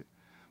sponsored.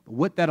 But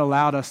what that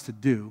allowed us to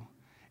do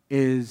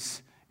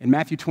is, in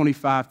Matthew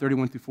 25,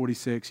 31 through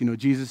 46,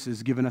 Jesus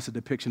has given us a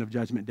depiction of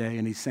Judgment Day,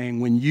 and he's saying,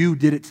 when you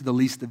did it to the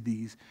least of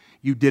these,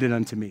 you did it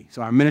unto me.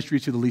 So our ministry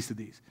is to the least of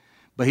these.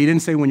 But he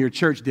didn't say when your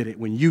church did it,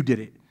 when you did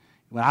it.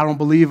 When I don't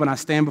believe when I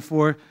stand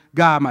before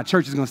God, my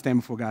church is going to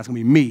stand before God. It's going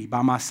to be me,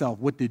 by myself.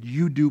 What did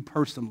you do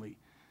personally,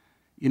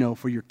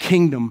 for your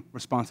kingdom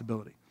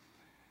responsibility?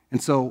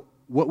 And so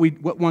what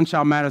One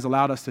Child Matters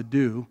allowed us to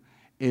do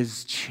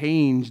is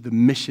change the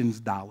missions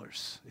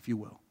dollars, if you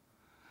will.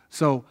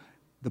 So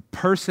the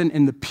person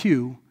in the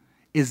pew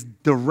is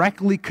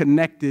directly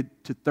connected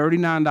to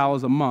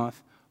 $39 a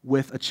month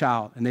with a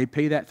child, and they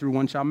pay that through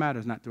One Child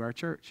Matters, not through our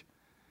church.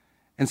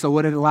 And so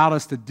what it allowed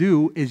us to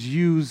do is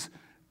use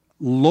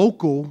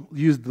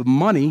the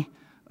money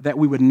that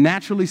we would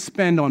naturally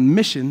spend on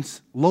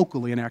missions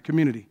locally in our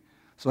community.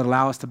 So it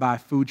allowed us to buy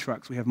food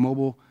trucks. We have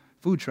mobile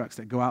food trucks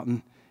that go out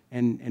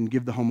and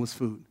give the homeless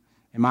food.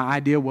 And my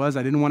idea was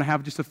I didn't want to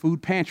have just a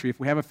food pantry. If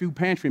we have a food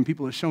pantry and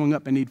people are showing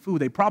up and need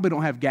food, they probably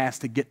don't have gas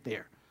to get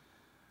there.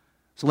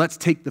 So let's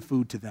take the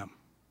food to them.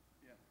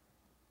 Yeah.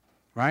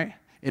 Right?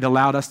 It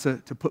allowed us to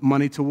put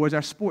money towards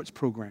our sports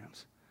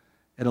programs.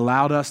 It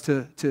allowed us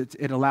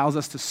it allows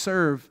us to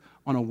serve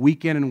on a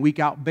week in and week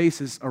out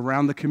basis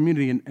around the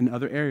community in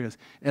other areas.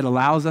 It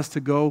allows us to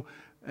go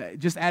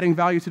just adding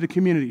value to the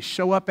community.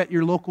 Show up at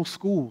your local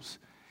schools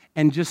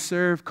and just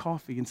serve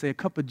coffee and say a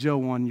cup of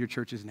Joe on your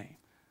church's name.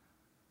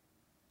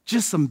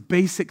 Just some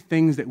basic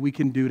things that we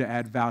can do to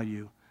add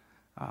value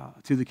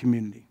to the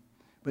community.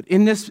 But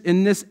in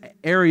this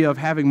area of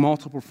having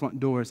multiple front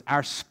doors,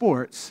 our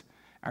sports,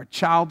 our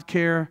child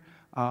care,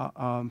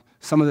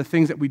 some of the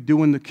things that we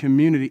do in the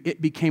community,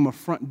 it became a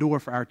front door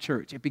for our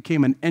church. It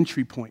became an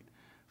entry point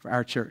for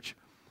our church.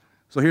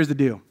 So here's the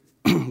deal.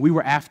 We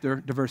were after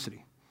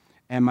diversity,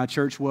 and my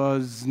church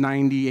was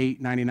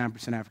 98,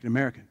 99% African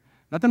American.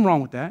 Nothing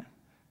wrong with that.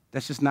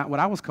 That's just not what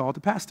I was called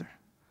to pastor.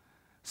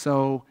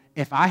 So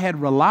if I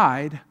had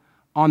relied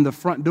on the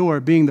front door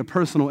being the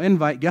personal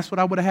invite, guess what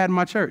I would have had in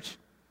my church?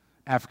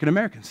 African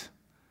Americans.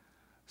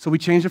 So we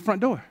changed the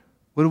front door.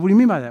 What do you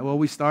mean by that? Well,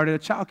 we started a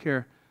child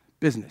care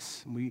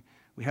business. We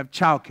have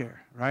child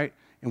care, right?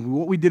 And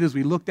what we did is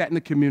we looked at in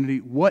the community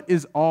what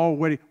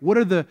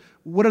are the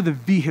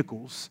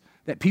vehicles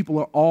that people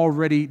are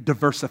already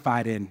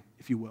diversified in,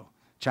 if you will.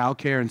 Child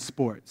care and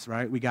sports,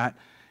 right? We got,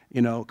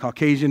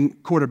 Caucasian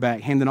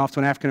quarterback handing off to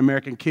an African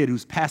American kid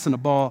who's passing the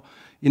ball,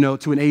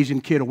 to an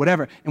Asian kid or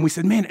whatever. And we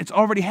said, man, it's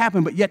already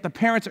happened, but yet the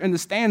parents are in the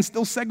stands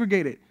still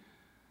segregated.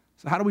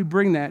 So how do we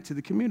bring that to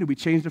the community? We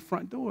changed the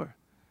front door.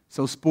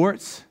 So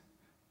sports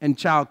and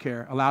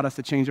childcare allowed us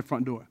to change the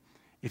front door.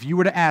 If you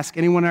were to ask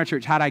anyone in our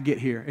church, how'd I get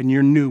here? And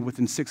you're new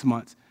within 6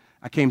 months,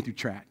 I came through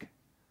track.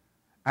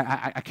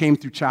 I came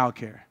through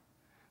childcare.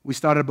 We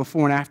started a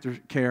before and after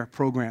care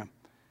program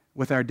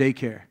with our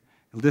daycare.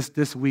 And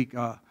this week,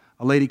 a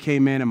lady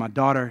came in, and my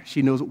daughter,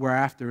 she knows what we're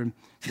after. And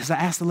she says, I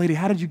asked the lady,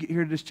 how did you get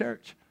here to this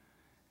church?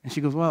 And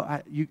she goes,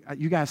 well,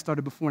 you guys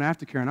started before and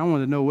after care, and I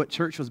wanted to know what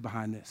church was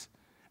behind this.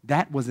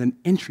 That was an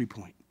entry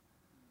point.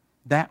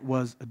 That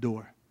was a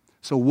door.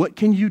 So what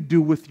can you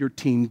do with your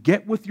team?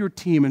 Get with your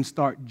team and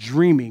start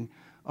dreaming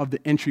of the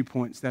entry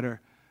points that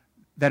are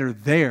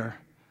there,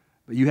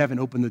 but you haven't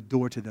opened the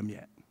door to them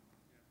yet.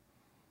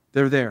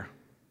 They're there.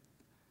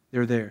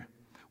 They're there.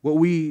 What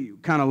we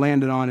kind of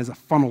landed on is a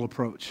funnel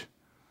approach.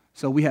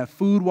 So we have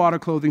food, water,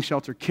 clothing,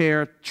 shelter,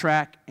 care,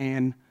 track,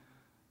 and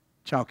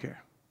childcare.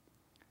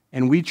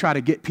 And we try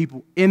to get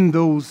people in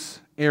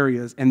those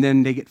areas, and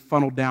then they get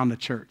funneled down to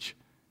church.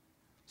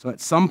 So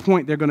at some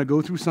point, they're going to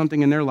go through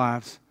something in their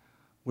lives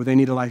where they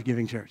need a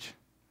life-giving church.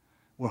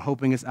 We're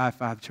hoping it's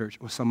I-5 Church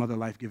or some other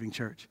life-giving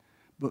church.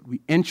 But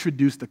we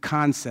introduce the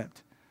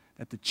concept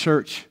that the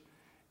church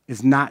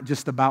is not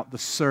just about the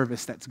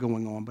service that's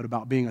going on, but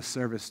about being a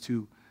service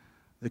to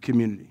the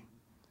community.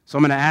 So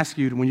I'm going to ask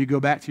you, when you go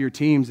back to your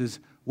teams, is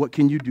what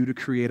can you do to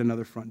create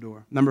another front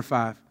door? Number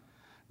 5,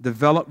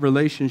 develop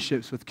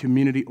relationships with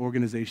community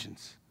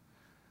organizations.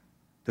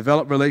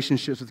 Develop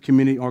relationships with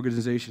community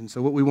organizations.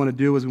 So what we want to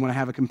do is we want to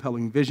have a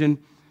compelling vision,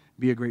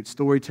 be a great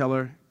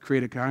storyteller,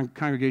 create a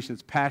congregation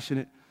that's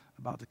passionate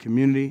about the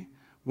community.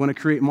 We want to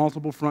create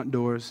multiple front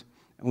doors,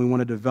 and we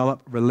want to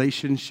develop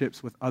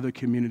relationships with other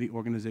community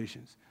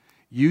organizations.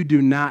 You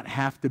do not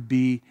have to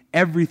be,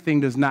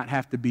 everything does not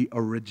have to be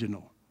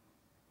original,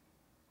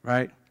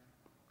 right?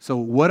 So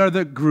what are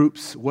the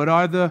groups, what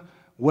are the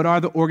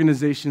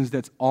organizations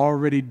that's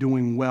already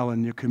doing well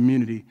in your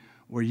community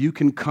where you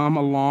can come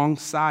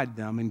alongside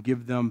them and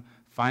give them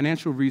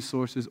financial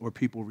resources or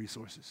people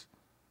resources?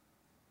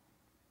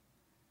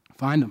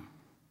 Find them.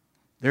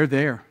 They're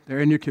there. They're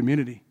in your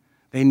community.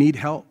 They need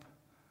help.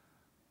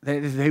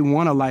 They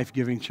want a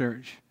life-giving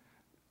church.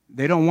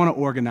 They don't want to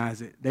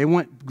organize it. They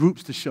want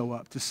groups to show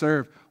up, to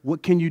serve.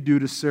 What can you do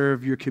to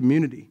serve your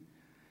community?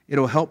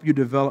 It'll help you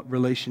develop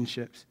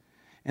relationships.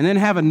 And then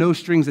have a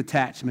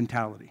no-strings-attached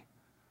mentality.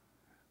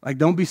 Like,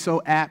 don't be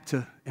so apt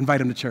to invite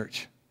them to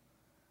church.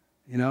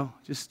 You know,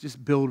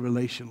 just build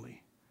relationally.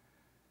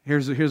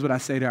 Here's what I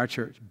say to our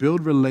church.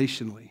 Build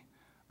relationally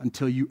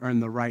until you earn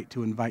the right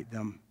to invite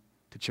them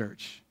to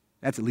church.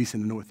 That's at least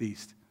in the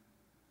Northeast.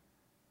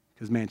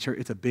 Because, man, church,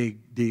 it's a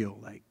big deal.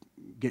 Like,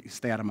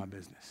 stay out of my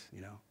business,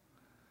 you know.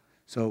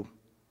 So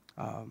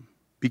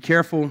be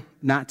careful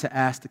not to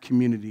ask the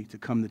community to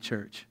come to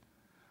church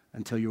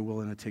until you're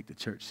willing to take the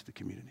church to the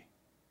community.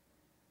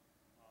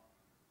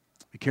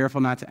 Be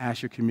careful not to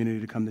ask your community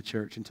to come to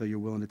church until you're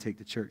willing to take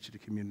the church to the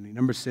community.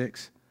 Number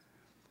 6,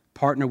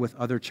 partner with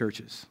other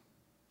churches.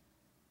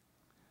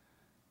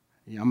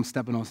 Yeah, I'm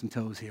stepping on some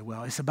toes here.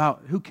 Well, it's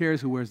about who cares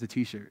who wears the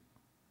T-shirt.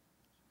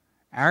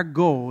 Our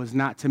goal is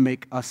not to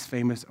make us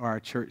famous or our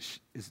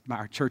church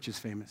is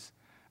famous.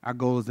 Our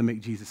goal is to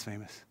make Jesus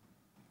famous.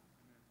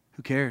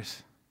 Who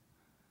cares?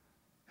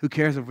 Who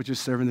cares if we're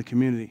just serving the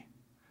community?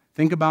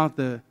 Think about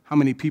how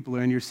many people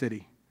are in your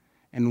city,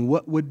 and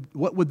what would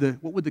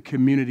the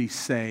community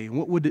say? And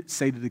what would it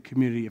say to the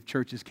community if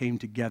churches came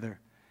together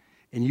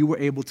and you were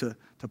able to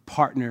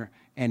partner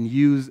and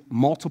use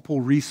multiple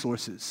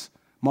resources,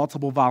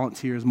 multiple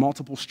volunteers,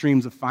 multiple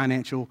streams of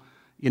financial,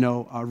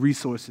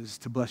 resources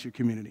to bless your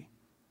community?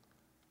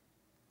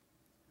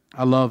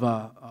 I love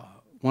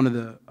one of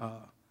the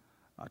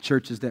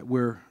churches that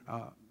we're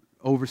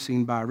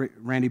overseen by,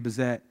 Randy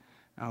Bazette.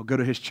 I'll go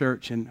to his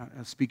church, and I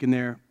was speaking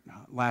there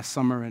last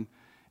summer,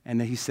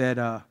 and he said,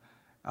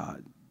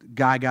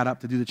 guy got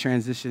up to do the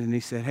transition, and he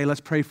said, hey,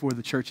 let's pray for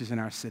the churches in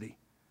our city.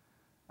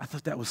 I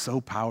thought that was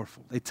so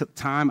powerful. They took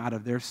time out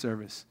of their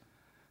service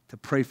to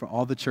pray for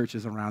all the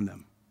churches around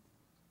them.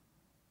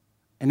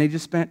 And they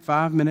just spent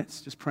 5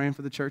 minutes just praying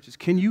for the churches.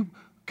 Could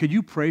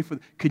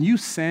you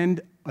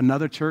send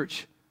another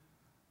church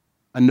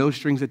a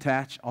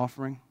no-strings-attached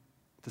offering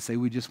to say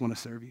we just want to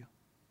serve you?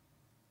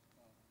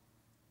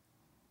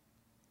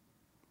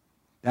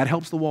 That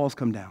helps the walls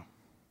come down.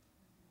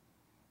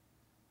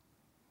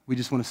 We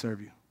just want to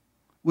serve you.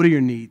 What are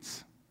your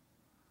needs?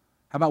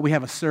 How about we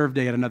have a serve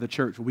day at another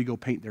church where we go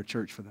paint their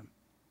church for them?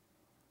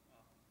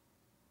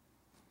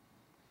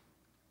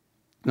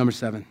 Number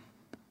 7.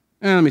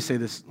 And let me say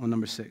this on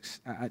number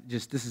 6.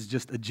 This is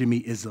just a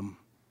Jimmy-ism,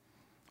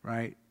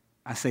 right?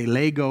 I say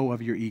lay go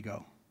of your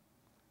ego.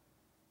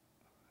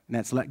 And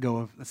let's let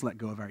go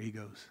of our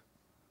egos.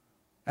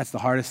 That's the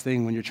hardest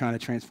thing when you're trying to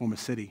transform a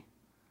city,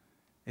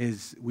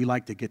 is we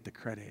like to get the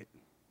credit.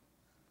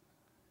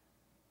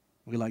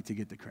 We like to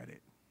get the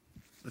credit.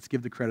 Let's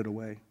give the credit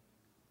away.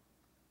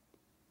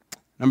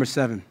 Number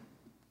 7,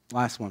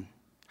 last one.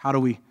 How do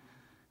we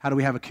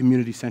have a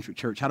community-centric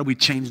church? How do we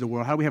change the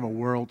world? How do we have a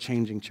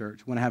world-changing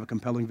church? We want to have a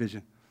compelling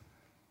vision.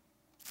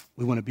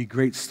 We want to be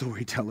great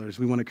storytellers.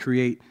 We want to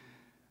create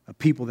a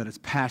people that is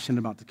passionate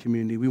about the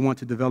community. We want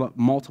to develop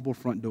multiple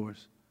front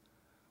doors.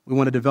 We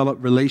want to develop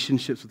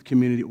relationships with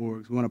community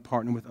orgs. We want to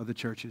partner with other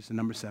churches. And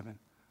number 7,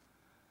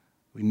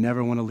 we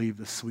never want to leave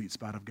the sweet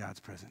spot of God's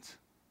presence.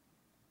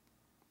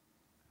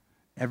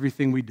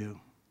 Everything we do,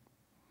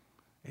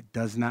 it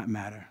does not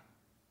matter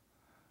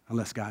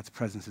unless God's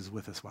presence is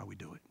with us while we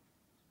do it.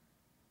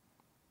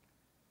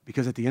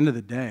 Because at the end of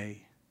the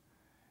day,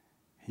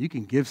 you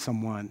can give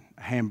someone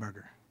a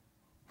hamburger,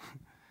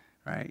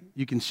 right?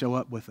 You can show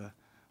up with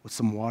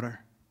some water.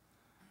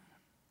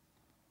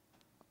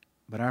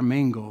 But our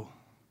main goal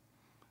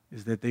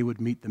is that they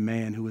would meet the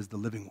man who is the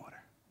living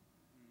water.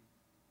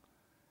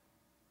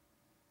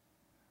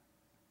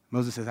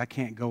 Moses says, I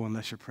can't go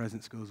unless your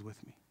presence goes with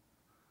me.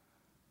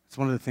 It's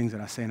one of the things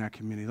that I say in our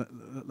community.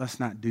 Let's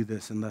not do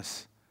this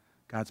unless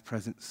God's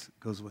presence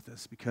goes with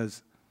us,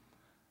 because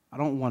I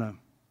don't want to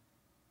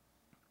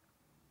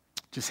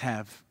just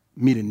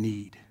meet a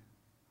need,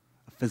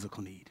 a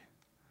physical need.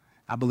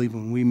 I believe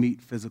when we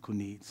meet physical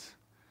needs,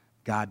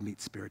 God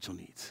meets spiritual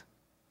needs.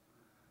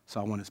 So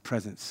I want his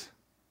presence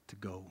to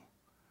go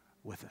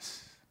with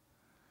us.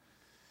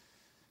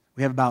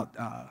 We have about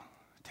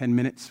 10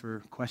 minutes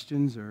for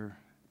questions, or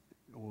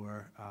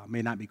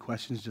may not be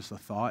questions, just a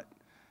thought.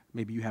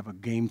 Maybe you have a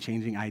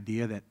game-changing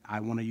idea that I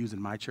want to use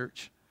in my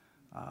church.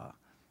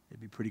 It'd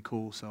be pretty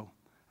cool. So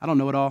I don't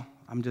know it all.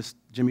 I'm just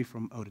Jimmy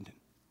from Odenton.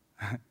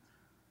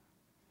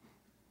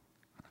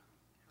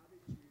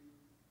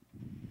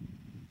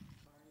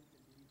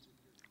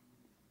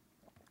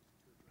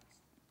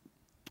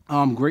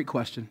 Great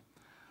question.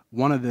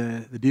 One of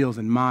the deals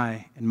in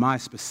my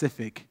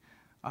specific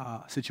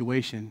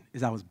situation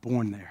is I was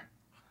born there.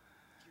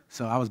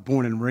 So I was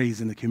born and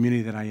raised in the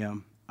community that I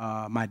am.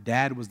 My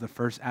dad was the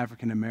first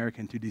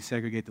African-American to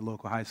desegregate the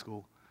local high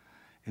school.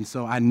 And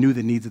so I knew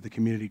the needs of the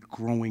community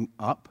growing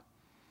up.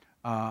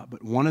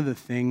 But one of the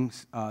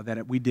things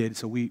that we did,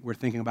 so we were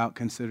thinking about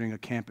considering a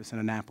campus in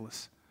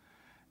Annapolis,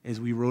 is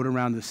we rode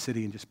around the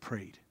city and just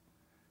prayed.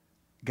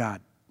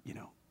 God,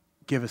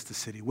 give us the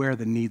city. Where are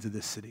the needs of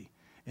this city?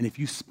 And if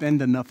you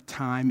spend enough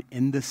time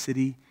in the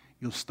city,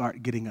 you'll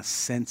start getting a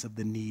sense of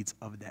the needs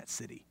of that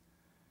city.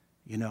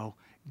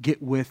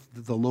 Get with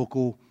the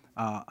local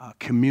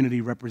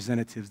community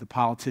representatives, the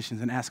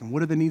politicians, and ask them,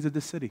 what are the needs of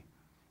this city?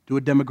 Do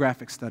a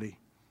demographic study.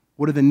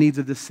 What are the needs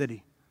of this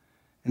city?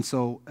 And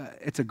so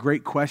it's a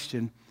great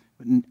question.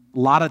 But a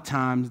lot of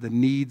times the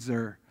needs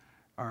are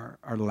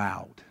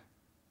loud.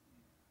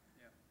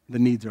 Yeah. The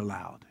needs are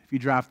loud. If you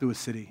drive through a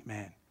city,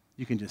 man,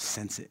 you can just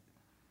sense it.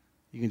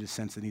 You can just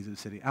sense the needs of the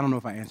city. I don't know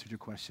if I answered your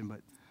question,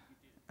 but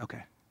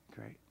okay,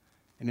 great.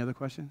 Any other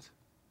questions?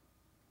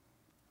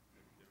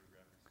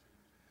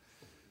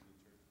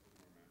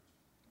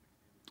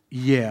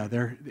 Yeah,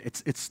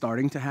 it's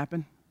starting to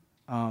happen.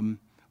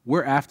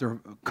 We're after a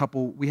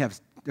couple.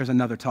 There's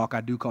another talk I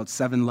do called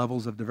 7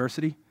 Levels of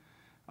Diversity,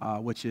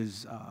 which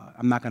is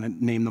I'm not going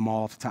to name them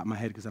all off the top of my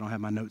head because I don't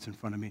have my notes in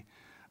front of me.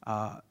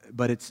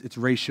 But it's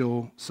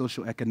racial,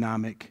 social,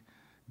 economic,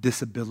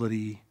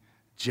 disability,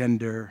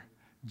 gender,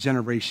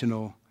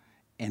 generational,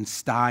 and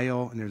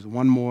style. And there's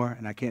one more,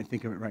 and I can't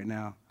think of it right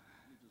now.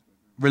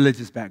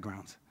 Religious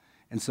backgrounds.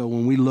 And so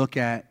when we look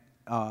at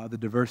the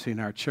diversity in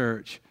our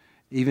church,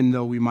 even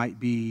though we might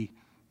be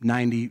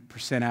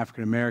 90%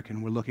 African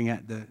American, we're looking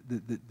at the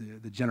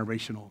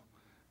generational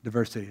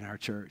diversity in our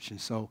church. And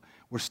so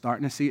we're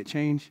starting to see it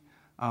change.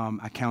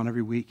 I count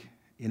every week,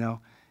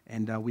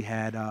 and we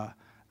had the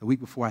week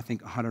before, I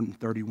think,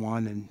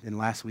 131, and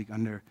last week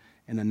in the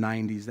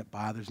 90s. That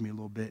bothers me a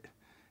little bit,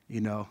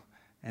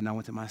 And I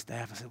went to my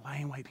staff and said, why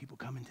ain't white people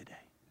coming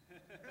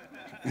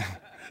today?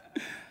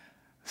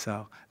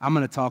 So I'm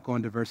going to talk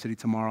on diversity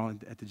tomorrow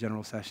at the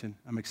general session.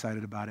 I'm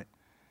excited about it.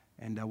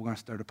 And we're going to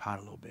stir the pot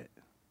a little bit.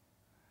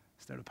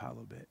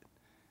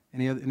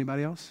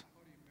 Anybody else? How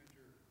do you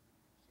measure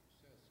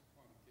success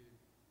quantitatively?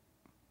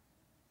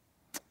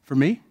 For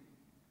me?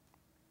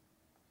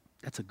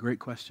 That's a great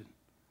question.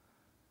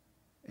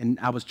 And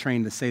I was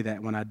trained to say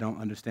that when I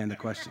don't understand the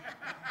question.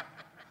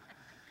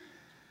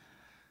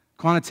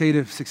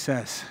 Quantitative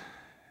success.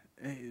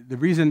 The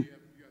reason You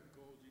got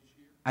goals each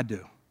year? I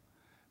do.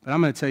 But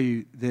I'm going to tell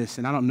you this,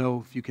 and I don't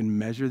know if you can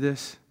measure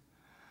this.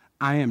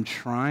 I am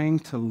trying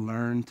to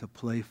learn to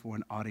play for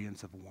an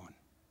audience of one.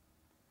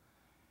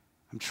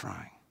 I'm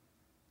trying.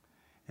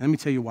 And let me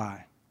tell you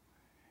why.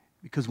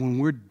 Because when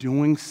we're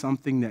doing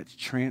something that's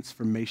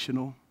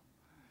transformational,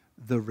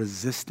 the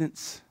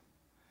resistance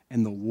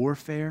and the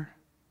warfare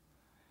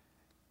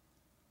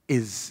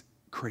is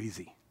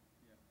crazy.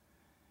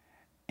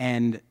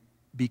 And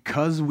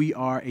because we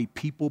are a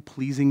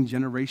people-pleasing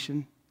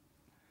generation,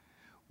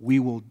 we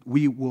will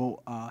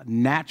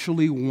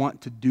naturally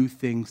want to do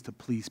things to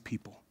please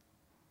people,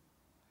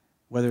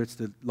 whether it's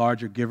the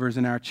larger givers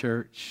in our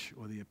church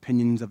or the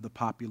opinions of the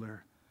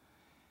popular.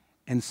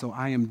 And so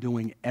I am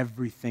doing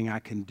everything I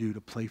can do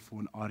to play for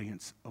an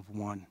audience of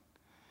one.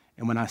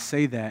 And when I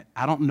say that,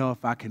 I don't know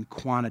if I can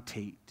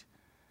quantitate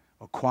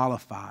or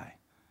qualify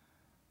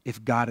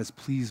if God is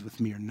pleased with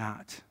me or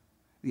not.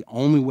 The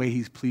only way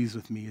he's pleased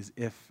with me is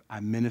if I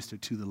minister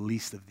to the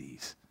least of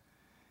these.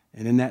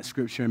 And in that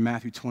scripture in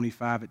Matthew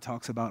 25, it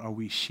talks about, are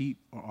we sheep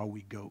or are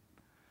we goat?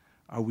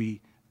 Are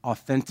we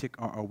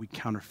authentic or are we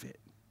counterfeit?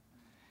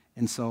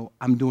 And so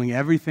I'm doing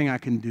everything I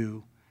can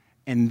do.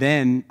 And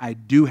then I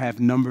do have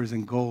numbers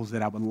and goals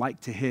that I would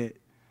like to hit.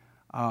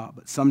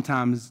 But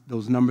sometimes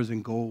those numbers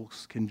and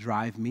goals can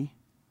drive me.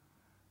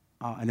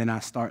 And then I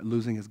start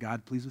losing, is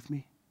God pleased with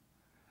me?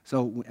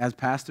 So as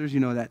pastors,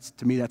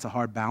 to me, that's a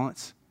hard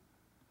balance,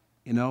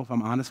 if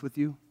I'm honest with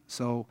you.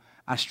 So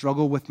I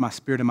struggle with my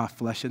spirit and my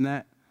flesh in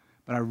that.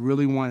 but I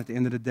really want, at the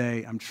end of the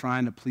day, I'm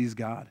trying to please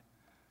God.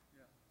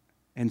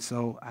 And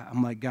so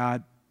I'm like,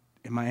 God,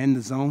 am I in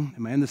the zone?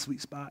 Am I in the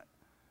sweet spot?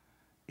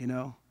 You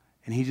know?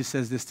 And he just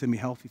says this to me,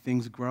 healthy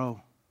things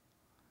grow.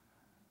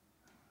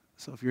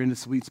 So if you're in the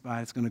sweet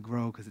spot, it's going to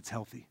grow because it's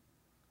healthy.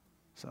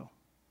 So,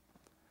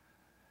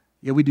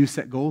 yeah, we do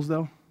set goals,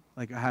 though.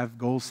 Like I have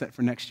goals set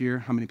for next year,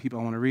 how many people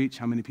I want to reach,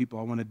 how many people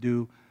I want to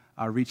do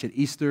reach at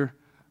Easter.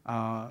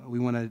 We're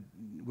going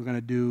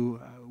to do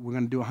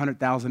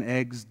 100,000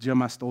 eggs.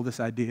 Jim, I stole this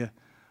idea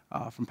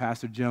from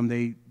Pastor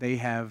Jim. They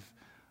have,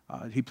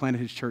 he planted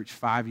his church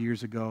 5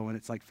 years ago, and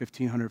it's like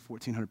 1,500,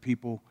 1,400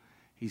 people.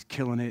 He's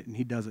killing it, and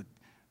he does a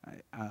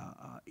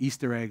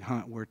Easter egg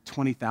hunt where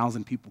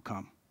 20,000 people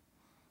come.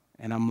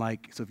 And I'm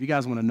like, so if you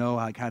guys want to know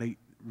like how to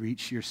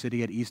reach your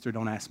city at Easter,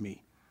 don't ask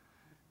me.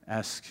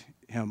 Ask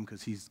him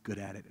because he's good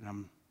at it, and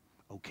I'm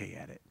okay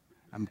at it.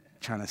 I'm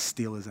trying to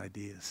steal his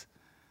ideas.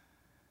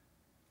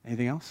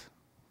 Anything else?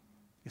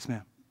 Yes,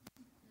 ma'am. The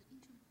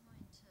interim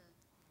point, do you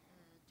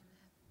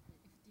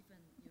have, if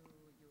given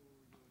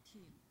your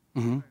team,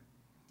 Mm-hmm.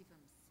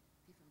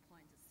 different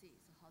point to see,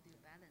 so how do you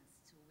balance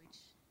to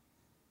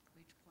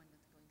which point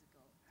that's going to go?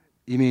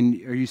 You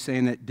mean, are you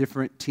saying that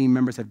different team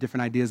members have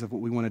different ideas of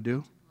what we want to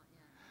do?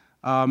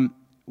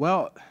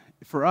 Well,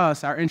 for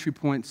us, our entry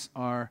points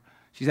are,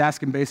 she's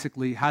asking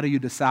basically, how do you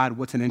decide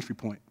what's an entry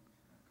point,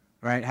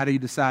 right? How do you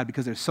decide?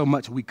 Because there's so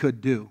much we could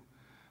do,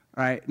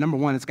 right? Number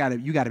one,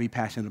 you got to be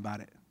passionate about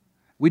it.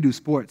 We do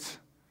sports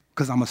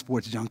because I'm a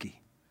sports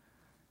junkie.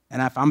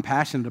 And if I'm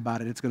passionate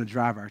about it, it's going to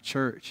drive our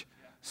church.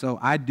 So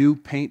I do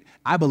paint.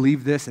 I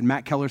believe this, and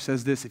Matt Keller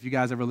says this. If you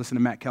guys ever listen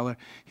to Matt Keller,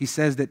 he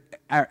says that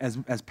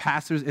as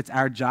pastors, it's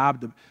our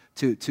job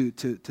to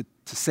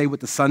say what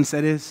the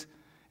sunset is.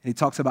 And he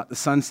talks about the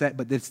sunset,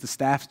 but it's the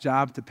staff's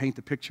job to paint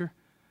the picture.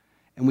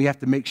 And we have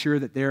to make sure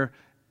that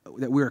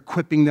we're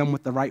equipping them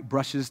with the right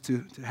brushes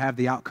to have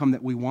the outcome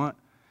that we want.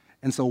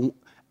 And so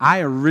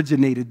I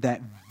originated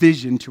that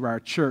vision to our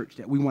church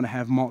that we want to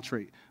have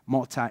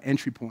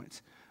multi-entry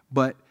points.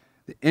 But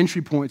the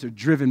entry points are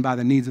driven by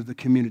the needs of the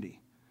community.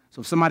 So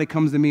if somebody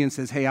comes to me and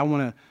says, hey, I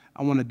want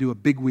to do a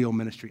big wheel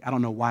ministry, I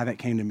don't know why that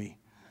came to me.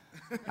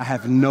 I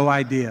have no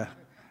idea.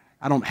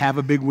 I don't have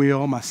a big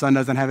wheel. My son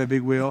doesn't have a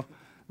big wheel,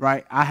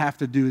 right? I have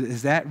to do,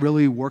 is that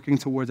really working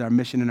towards our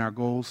mission and our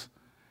goals?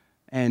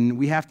 And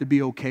we have to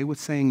be okay with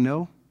saying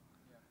no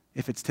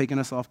if it's taking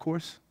us off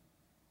course.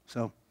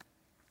 So.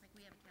 Like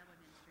we have a cowboy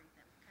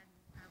ministry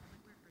that would work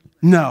for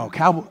you. No,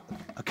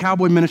 a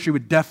cowboy ministry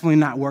would definitely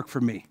not work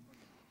for me.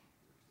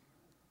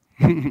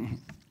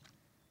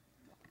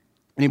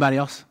 Anybody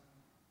else?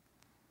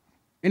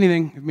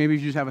 Anything? Maybe you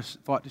just have a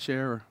thought to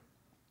share, or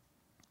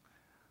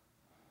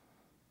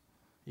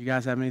you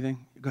guys have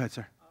anything? Go ahead,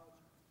 sir.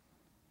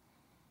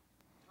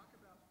 Talk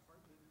about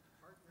partnering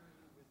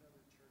with other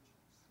churches.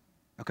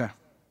 Okay.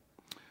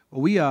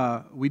 Well,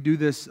 we do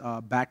this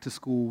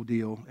back-to-school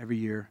deal every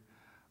year.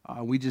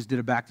 We just did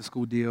a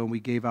back-to-school deal, and we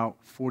gave out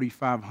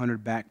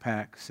 4,500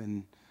 backpacks,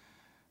 and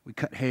we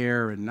cut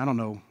hair, and I don't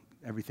know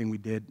everything we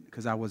did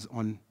because I was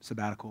on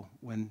sabbatical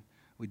when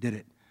we did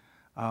it.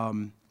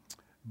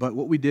 But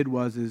what we did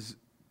is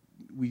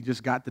we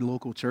just got the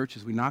local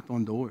churches. We knocked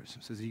on doors.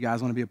 Says, you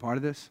guys want to be a part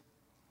of this?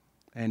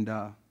 And,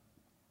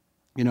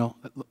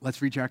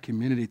 let's reach our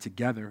community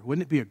together.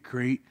 Wouldn't it be a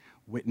great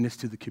witness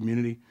to the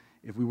community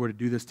if we were to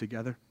do this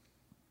together?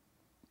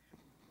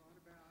 Thought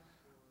about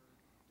or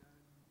done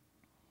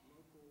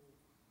local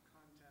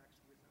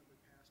contacts with other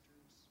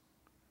pastors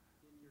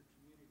in your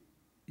community?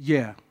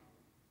 Yeah.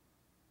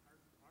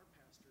 Our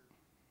pastor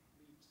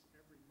meets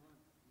every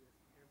month with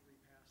every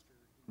pastor.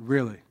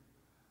 Really?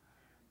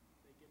 And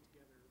they get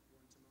together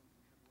once a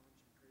month and have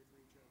lunch and pray for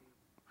each other.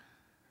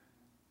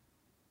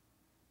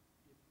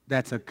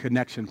 That's a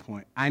connection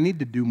point. I need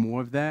to do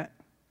more of that.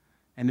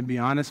 And to be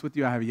honest with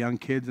you, I have young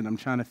kids, and I'm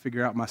trying to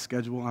figure out my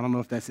schedule. I don't know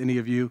if that's any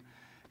of you.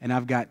 And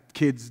I've got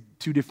kids,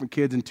 2 different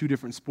kids in 2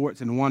 different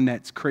sports, and one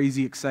that's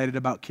crazy excited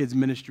about kids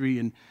ministry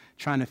and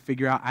trying to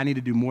figure out, I need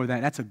to do more of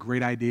that. That's a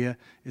great idea,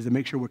 is to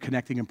make sure we're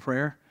connecting in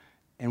prayer,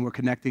 and we're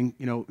connecting,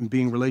 and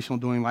being relational,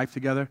 doing life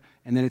together,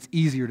 and then it's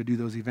easier to do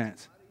those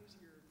events. A lot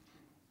easier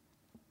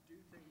to do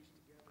things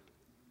together when you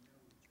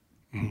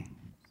know each other.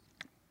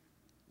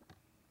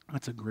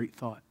 That's a great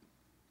thought.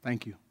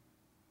 Thank you.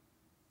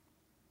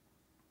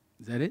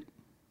 Is that it? I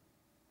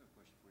have a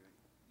question for you.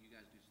 You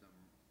guys do some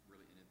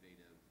really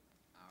innovative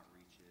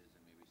outreaches,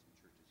 and maybe some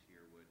churches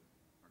here are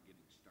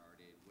getting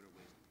started. What are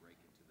ways to break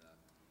into the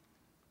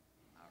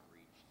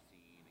outreach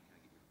scene and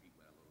kind of get your feet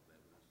wet a little bit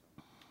with this?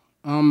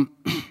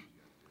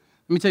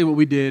 Let me tell you what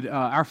we did.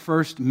 Our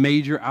first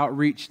major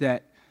outreach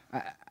that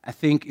I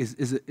think is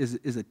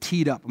a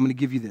teed up. I'm going to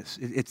give you this.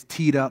 It's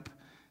teed up.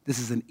 This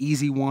is an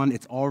easy one.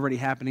 It's already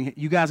happening.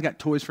 You guys got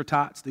Toys for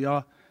Tots, do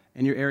y'all,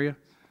 in your area?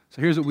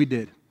 So here's what we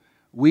did.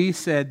 We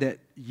said that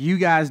you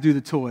guys do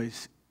the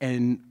toys,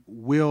 and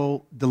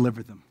we'll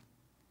deliver them.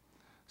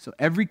 So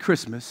every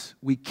Christmas,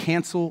 we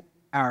cancel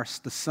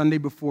the Sunday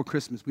before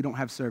Christmas. We don't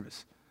have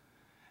service.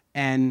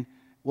 And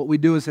what we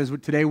do is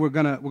today we're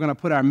gonna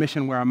put our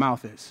mission where our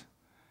mouth is.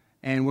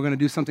 And we're going to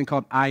do something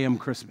called I Am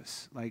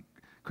Christmas. Like,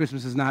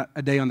 Christmas is not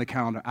a day on the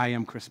calendar. I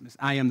am Christmas.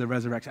 I am the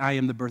resurrection. I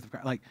am the birth of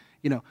Christ. Like,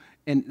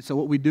 and so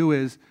what we do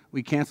is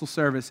we cancel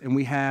service and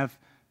we have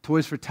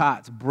Toys for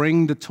Tots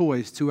bring the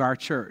toys to our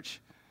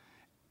church.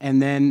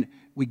 And then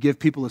we give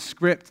people a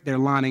script. They're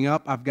lining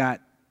up. I've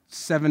got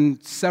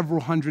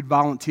several hundred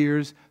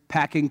volunteers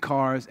packing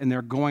cars, and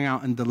they're going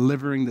out and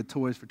delivering the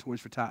toys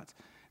for Tots.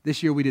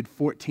 This year we did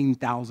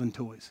 14,000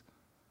 toys.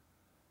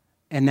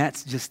 And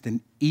that's just an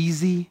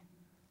easy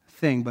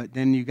thing, but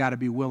then you got to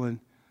be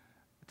willing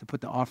to put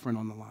the offering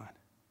on the line.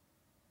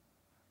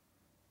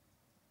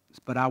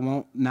 But I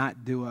will not,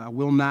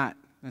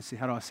 let's see,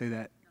 how do I say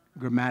that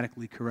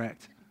grammatically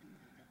correct?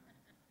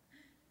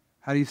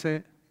 How do you say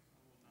it?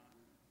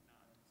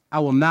 I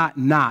will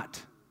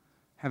not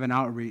have an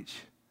outreach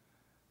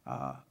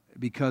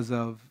because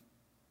of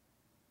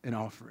an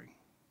offering.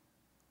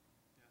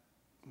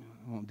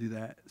 I won't do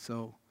that.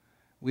 So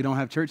we don't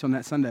have church on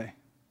that Sunday.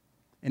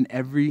 And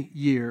every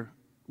year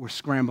we're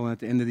scrambling at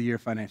the end of the year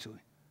financially.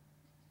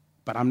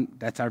 But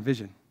that's our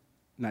vision.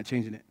 I'm not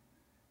changing it.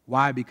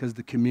 Why? Because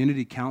the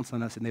community counts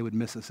on us and they would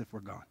miss us if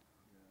we're gone.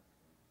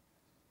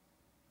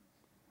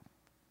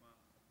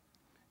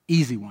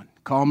 Easy one.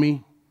 Call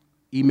me,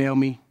 email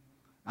me.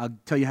 I'll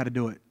tell you how to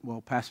do it.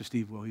 Well, Pastor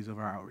Steve will. He's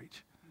over our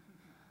outreach.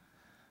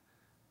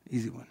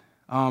 Easy one.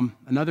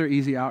 Another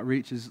easy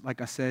outreach is,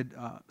 like I said,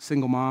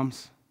 single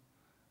moms,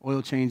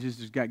 oil changes.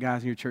 There's got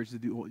guys in your church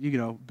that do,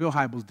 Bill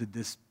Hybels did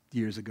this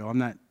years ago. I'm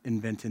not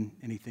inventing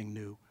anything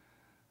new.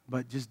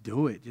 But just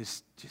do it.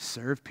 Just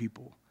serve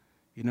people.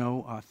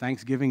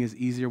 Thanksgiving is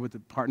easier with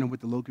partnering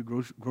with the local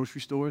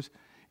grocery stores.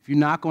 If you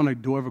knock on a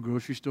door of a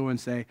grocery store and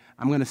say,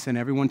 I'm going to send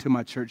everyone to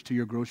my church to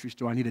your grocery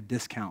store, I need a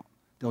discount,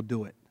 they'll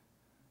do it.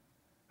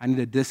 I need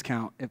a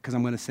discount because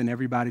I'm going to send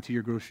everybody to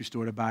your grocery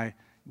store to buy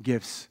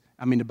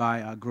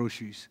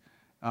groceries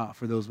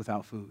for those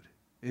without food.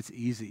 It's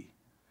easy.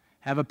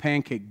 Have a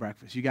pancake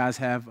breakfast. You guys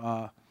have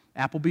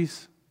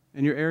Applebee's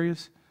in your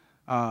areas?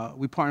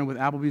 We partner with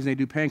Applebee's and they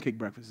do pancake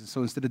breakfasts.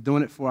 So instead of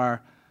doing it for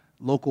our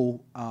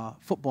local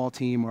football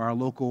team or our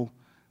local,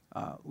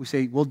 we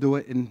say we'll do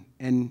it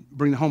and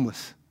bring the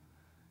homeless.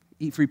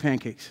 Eat free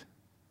pancakes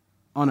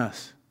on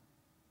us.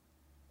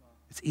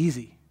 It's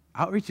easy.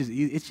 Outreach is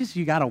easy. It's just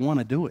you got to want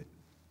to do it.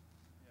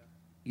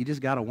 You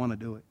just got to want to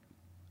do it.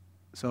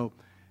 So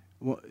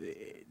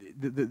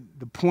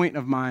the point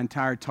of my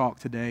entire talk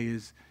today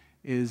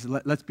is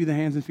let's be the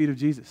hands and feet of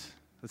Jesus.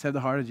 Let's have the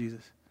heart of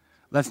Jesus.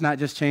 Let's not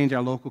just change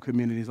our local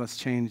communities. Let's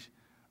change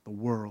the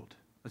world.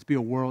 Let's be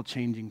a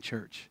world-changing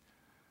church.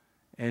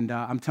 And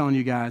I'm telling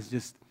you guys,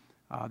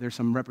 there's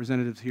some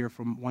representatives here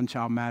from One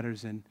Child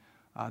Matters, and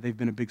they've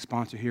been a big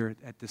sponsor here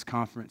at this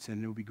conference,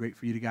 and it would be great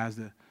for you guys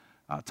to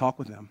talk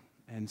with them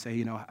and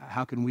say,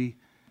 how can we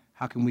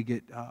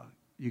get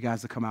you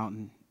guys to come out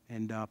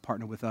and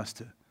partner with us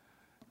to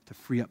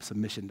free up some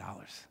mission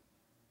dollars.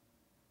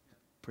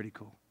 Pretty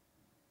cool.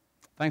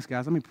 Thanks,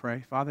 guys. Let me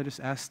pray. Father, just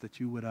ask that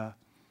you would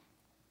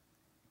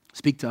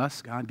speak to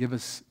us, God. Give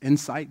us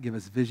insight, give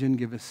us vision,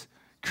 give us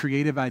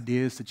creative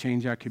ideas to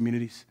change our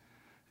communities,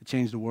 to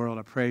change the world.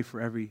 I pray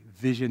for every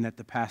vision that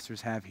the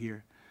pastors have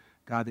here,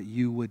 God, that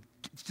you would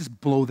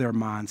just blow their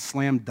minds,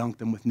 slam dunk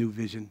them with new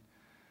vision.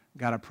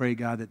 God, I pray,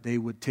 God, that they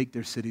would take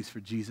their cities for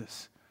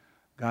Jesus.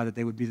 God, that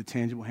they would be the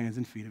tangible hands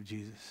and feet of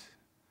Jesus.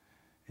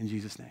 In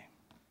Jesus' name,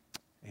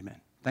 amen.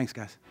 Thanks,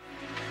 guys.